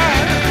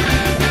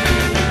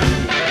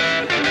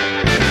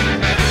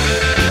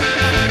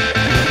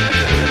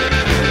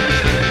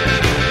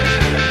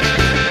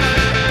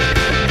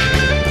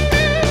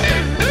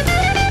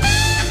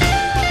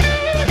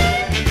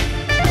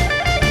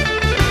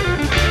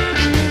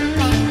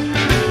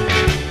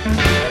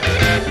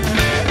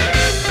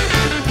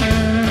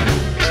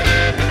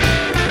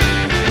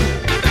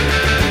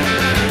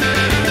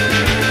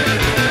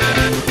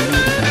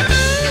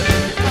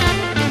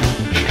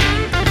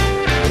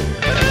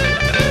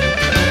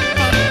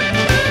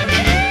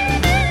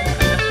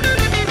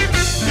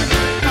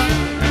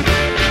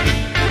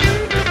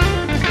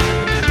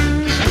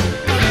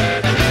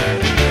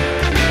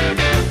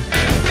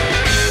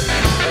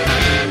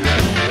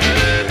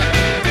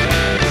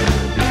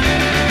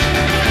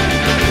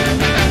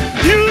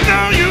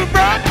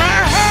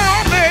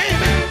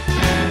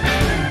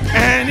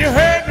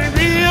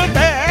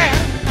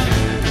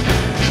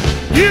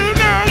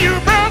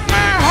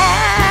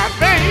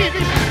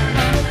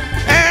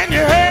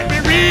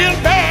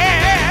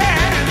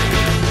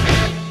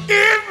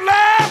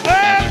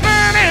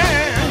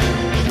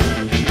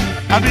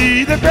 I'll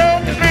be the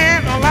brokest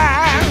man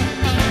alive.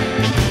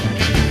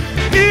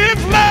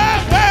 If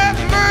love was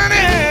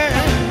money,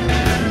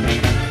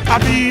 I'll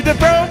be the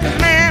brokest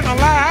man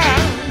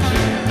alive.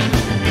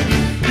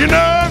 You know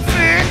I'm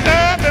sick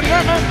of the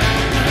women.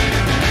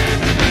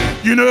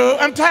 You know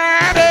I'm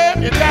tired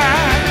of your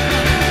lies.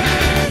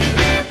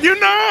 You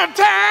know I'm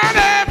tired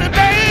of it,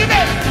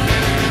 baby.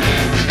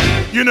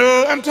 You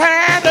know I'm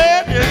tired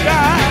of your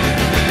lies.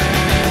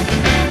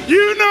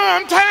 You know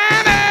I'm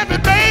tired of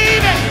it,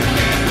 baby.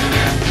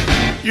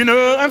 You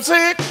know I'm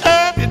sick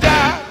of your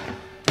job.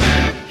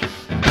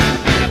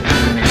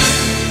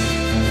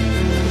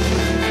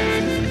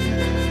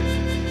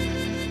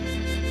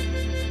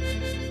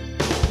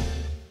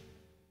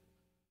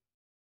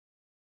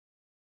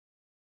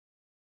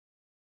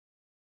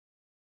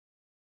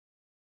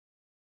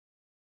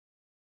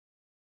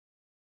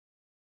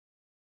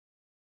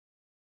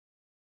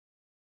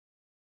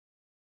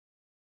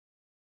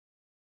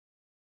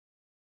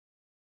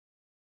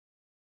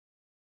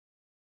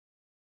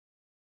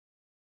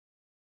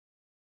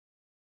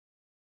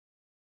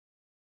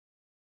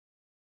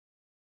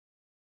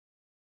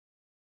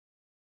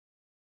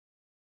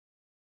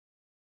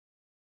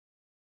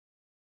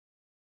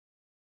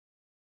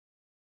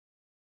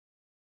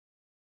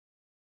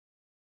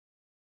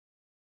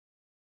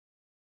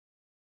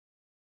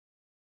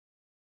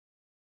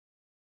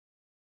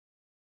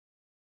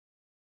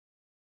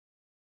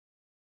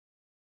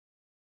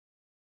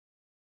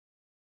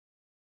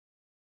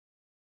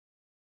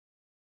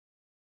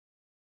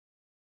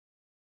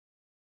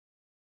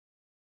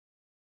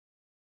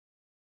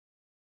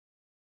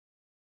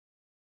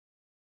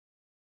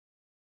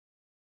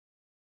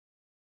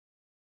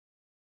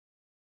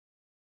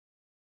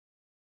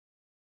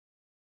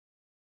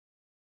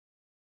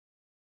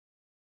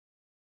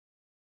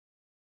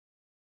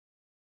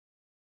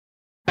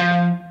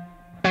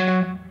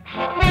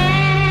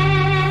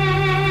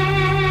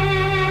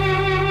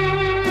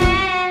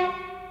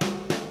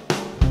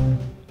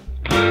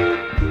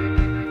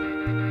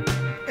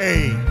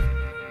 Hey,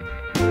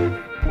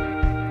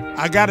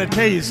 I gotta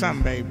tell you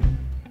something, baby,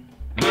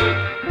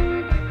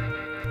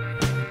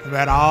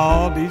 about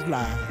all these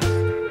lies.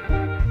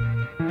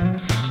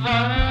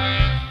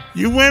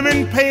 You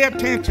women pay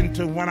attention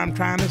to what I'm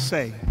trying to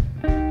say.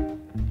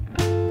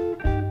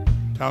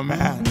 Talking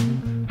about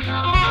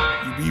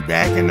you be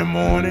back in the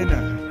morning,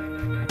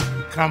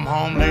 you come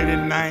home late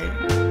at night.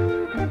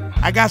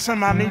 I got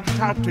something I need to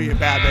talk to you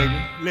about,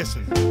 baby.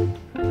 Listen.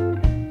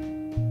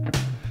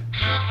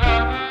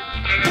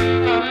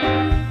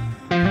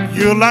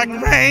 You're like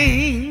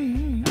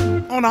rain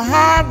on a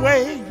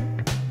highway.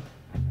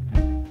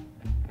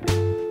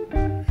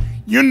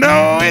 You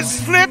know it's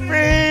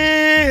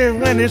slippery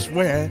when it's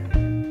wet.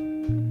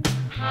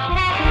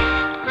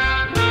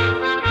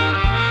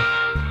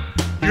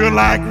 You're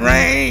like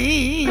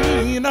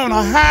rain on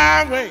a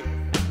highway.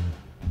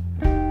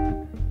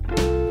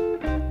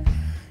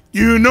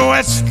 You know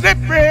it's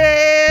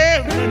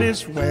slippery when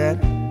it's wet.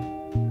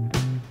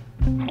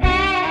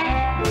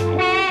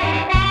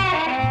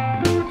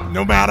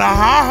 No matter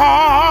how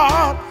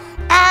hard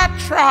I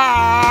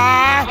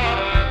try,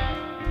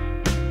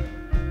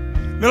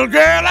 little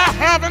girl, I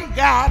haven't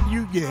got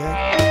you yet.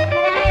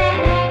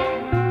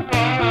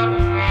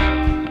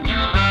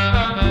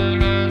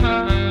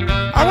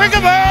 I wake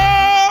up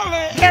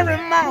early every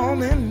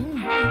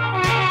morning,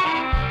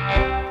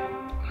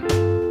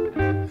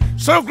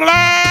 so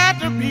glad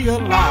to be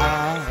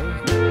alive.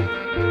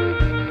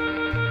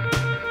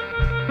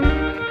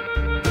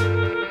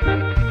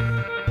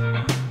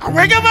 I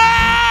wake up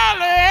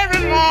early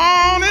every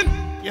morning,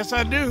 yes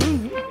I do,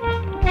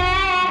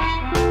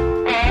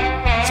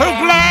 so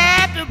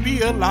glad to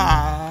be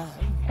alive.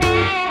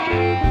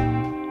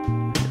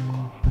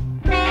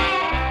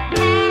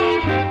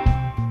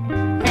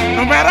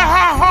 No matter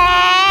how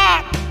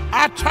hard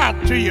I talk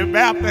to you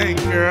about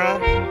things, girl,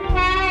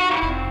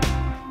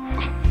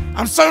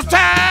 I'm so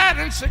tired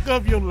and sick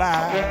of your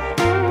lies.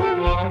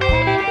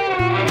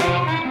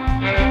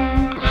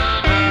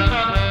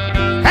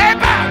 Hey,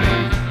 Bobby!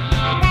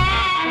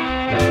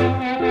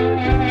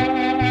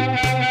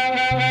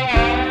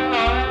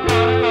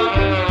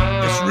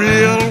 It's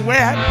real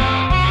wet.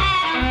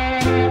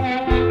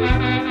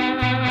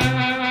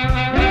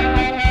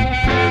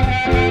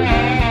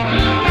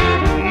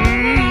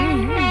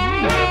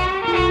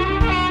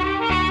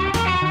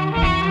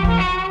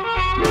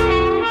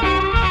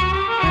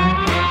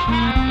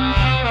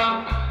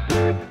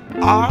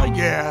 Oh,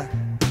 yeah.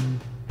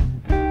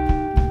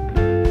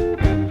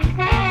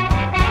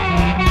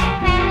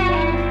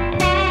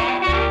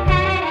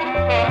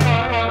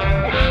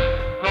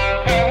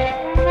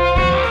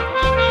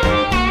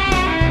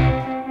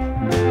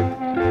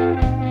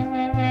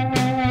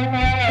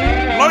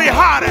 Blow your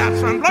heart out,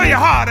 son. Blow your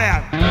heart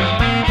out.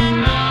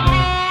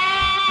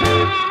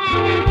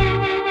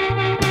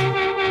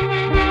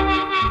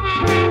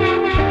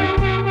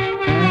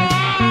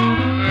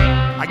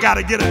 I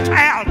gotta get a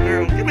towel,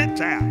 girl. Give me a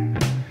towel.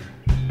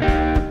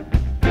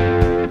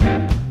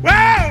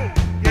 Whoa,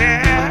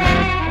 yeah.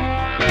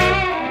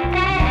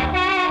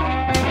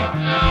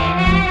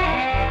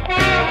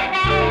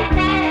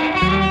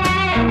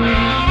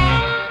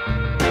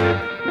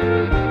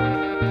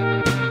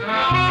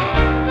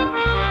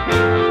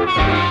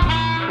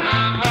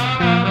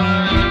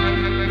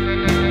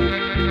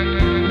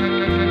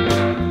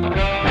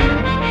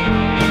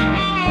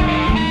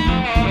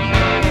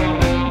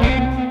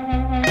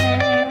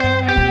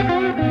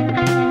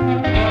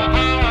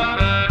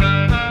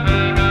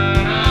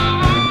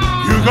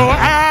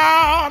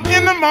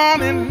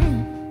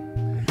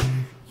 morning,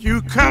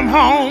 you come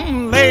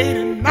home late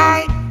at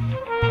night.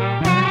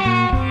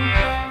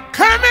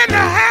 Come in the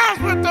house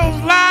with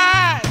those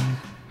lies.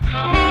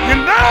 You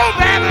know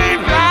that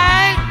ain't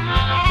right.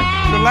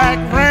 You're like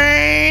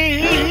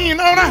rain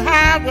on a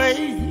highway,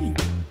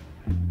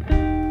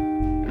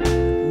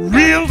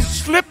 real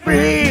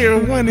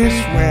slippery when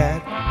it's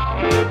wet.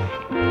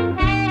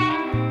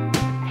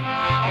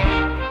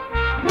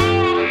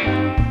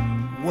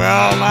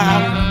 Well,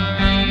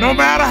 now, no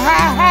matter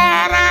how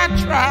hard I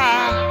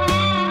try,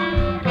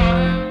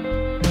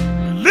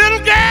 little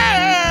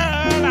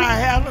girl, I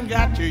haven't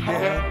got you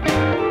yet.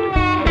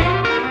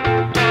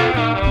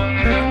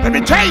 Let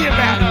me tell you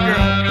about it,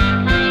 girl.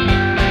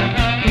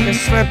 It's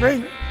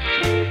slippery.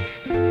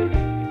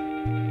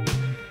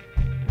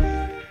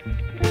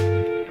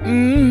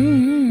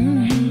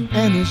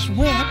 And it's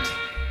wet.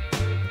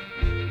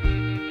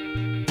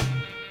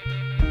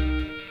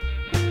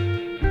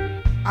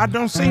 I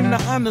don't seem to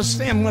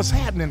understand what's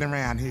happening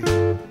around here.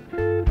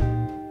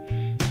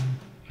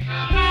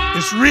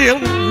 It's real,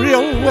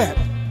 real wet.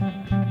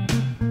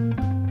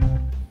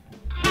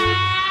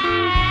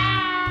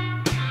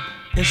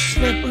 It's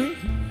slippery.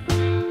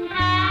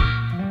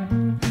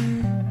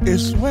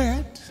 It's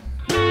wet.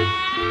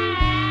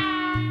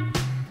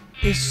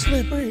 It's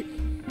slippery.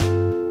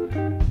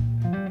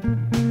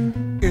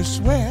 It's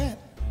wet.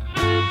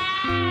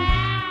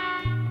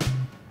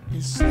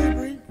 It's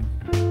slippery.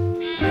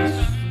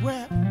 It's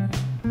wet.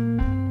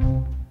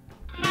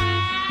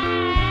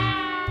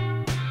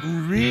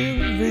 Real,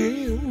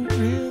 real,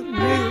 real.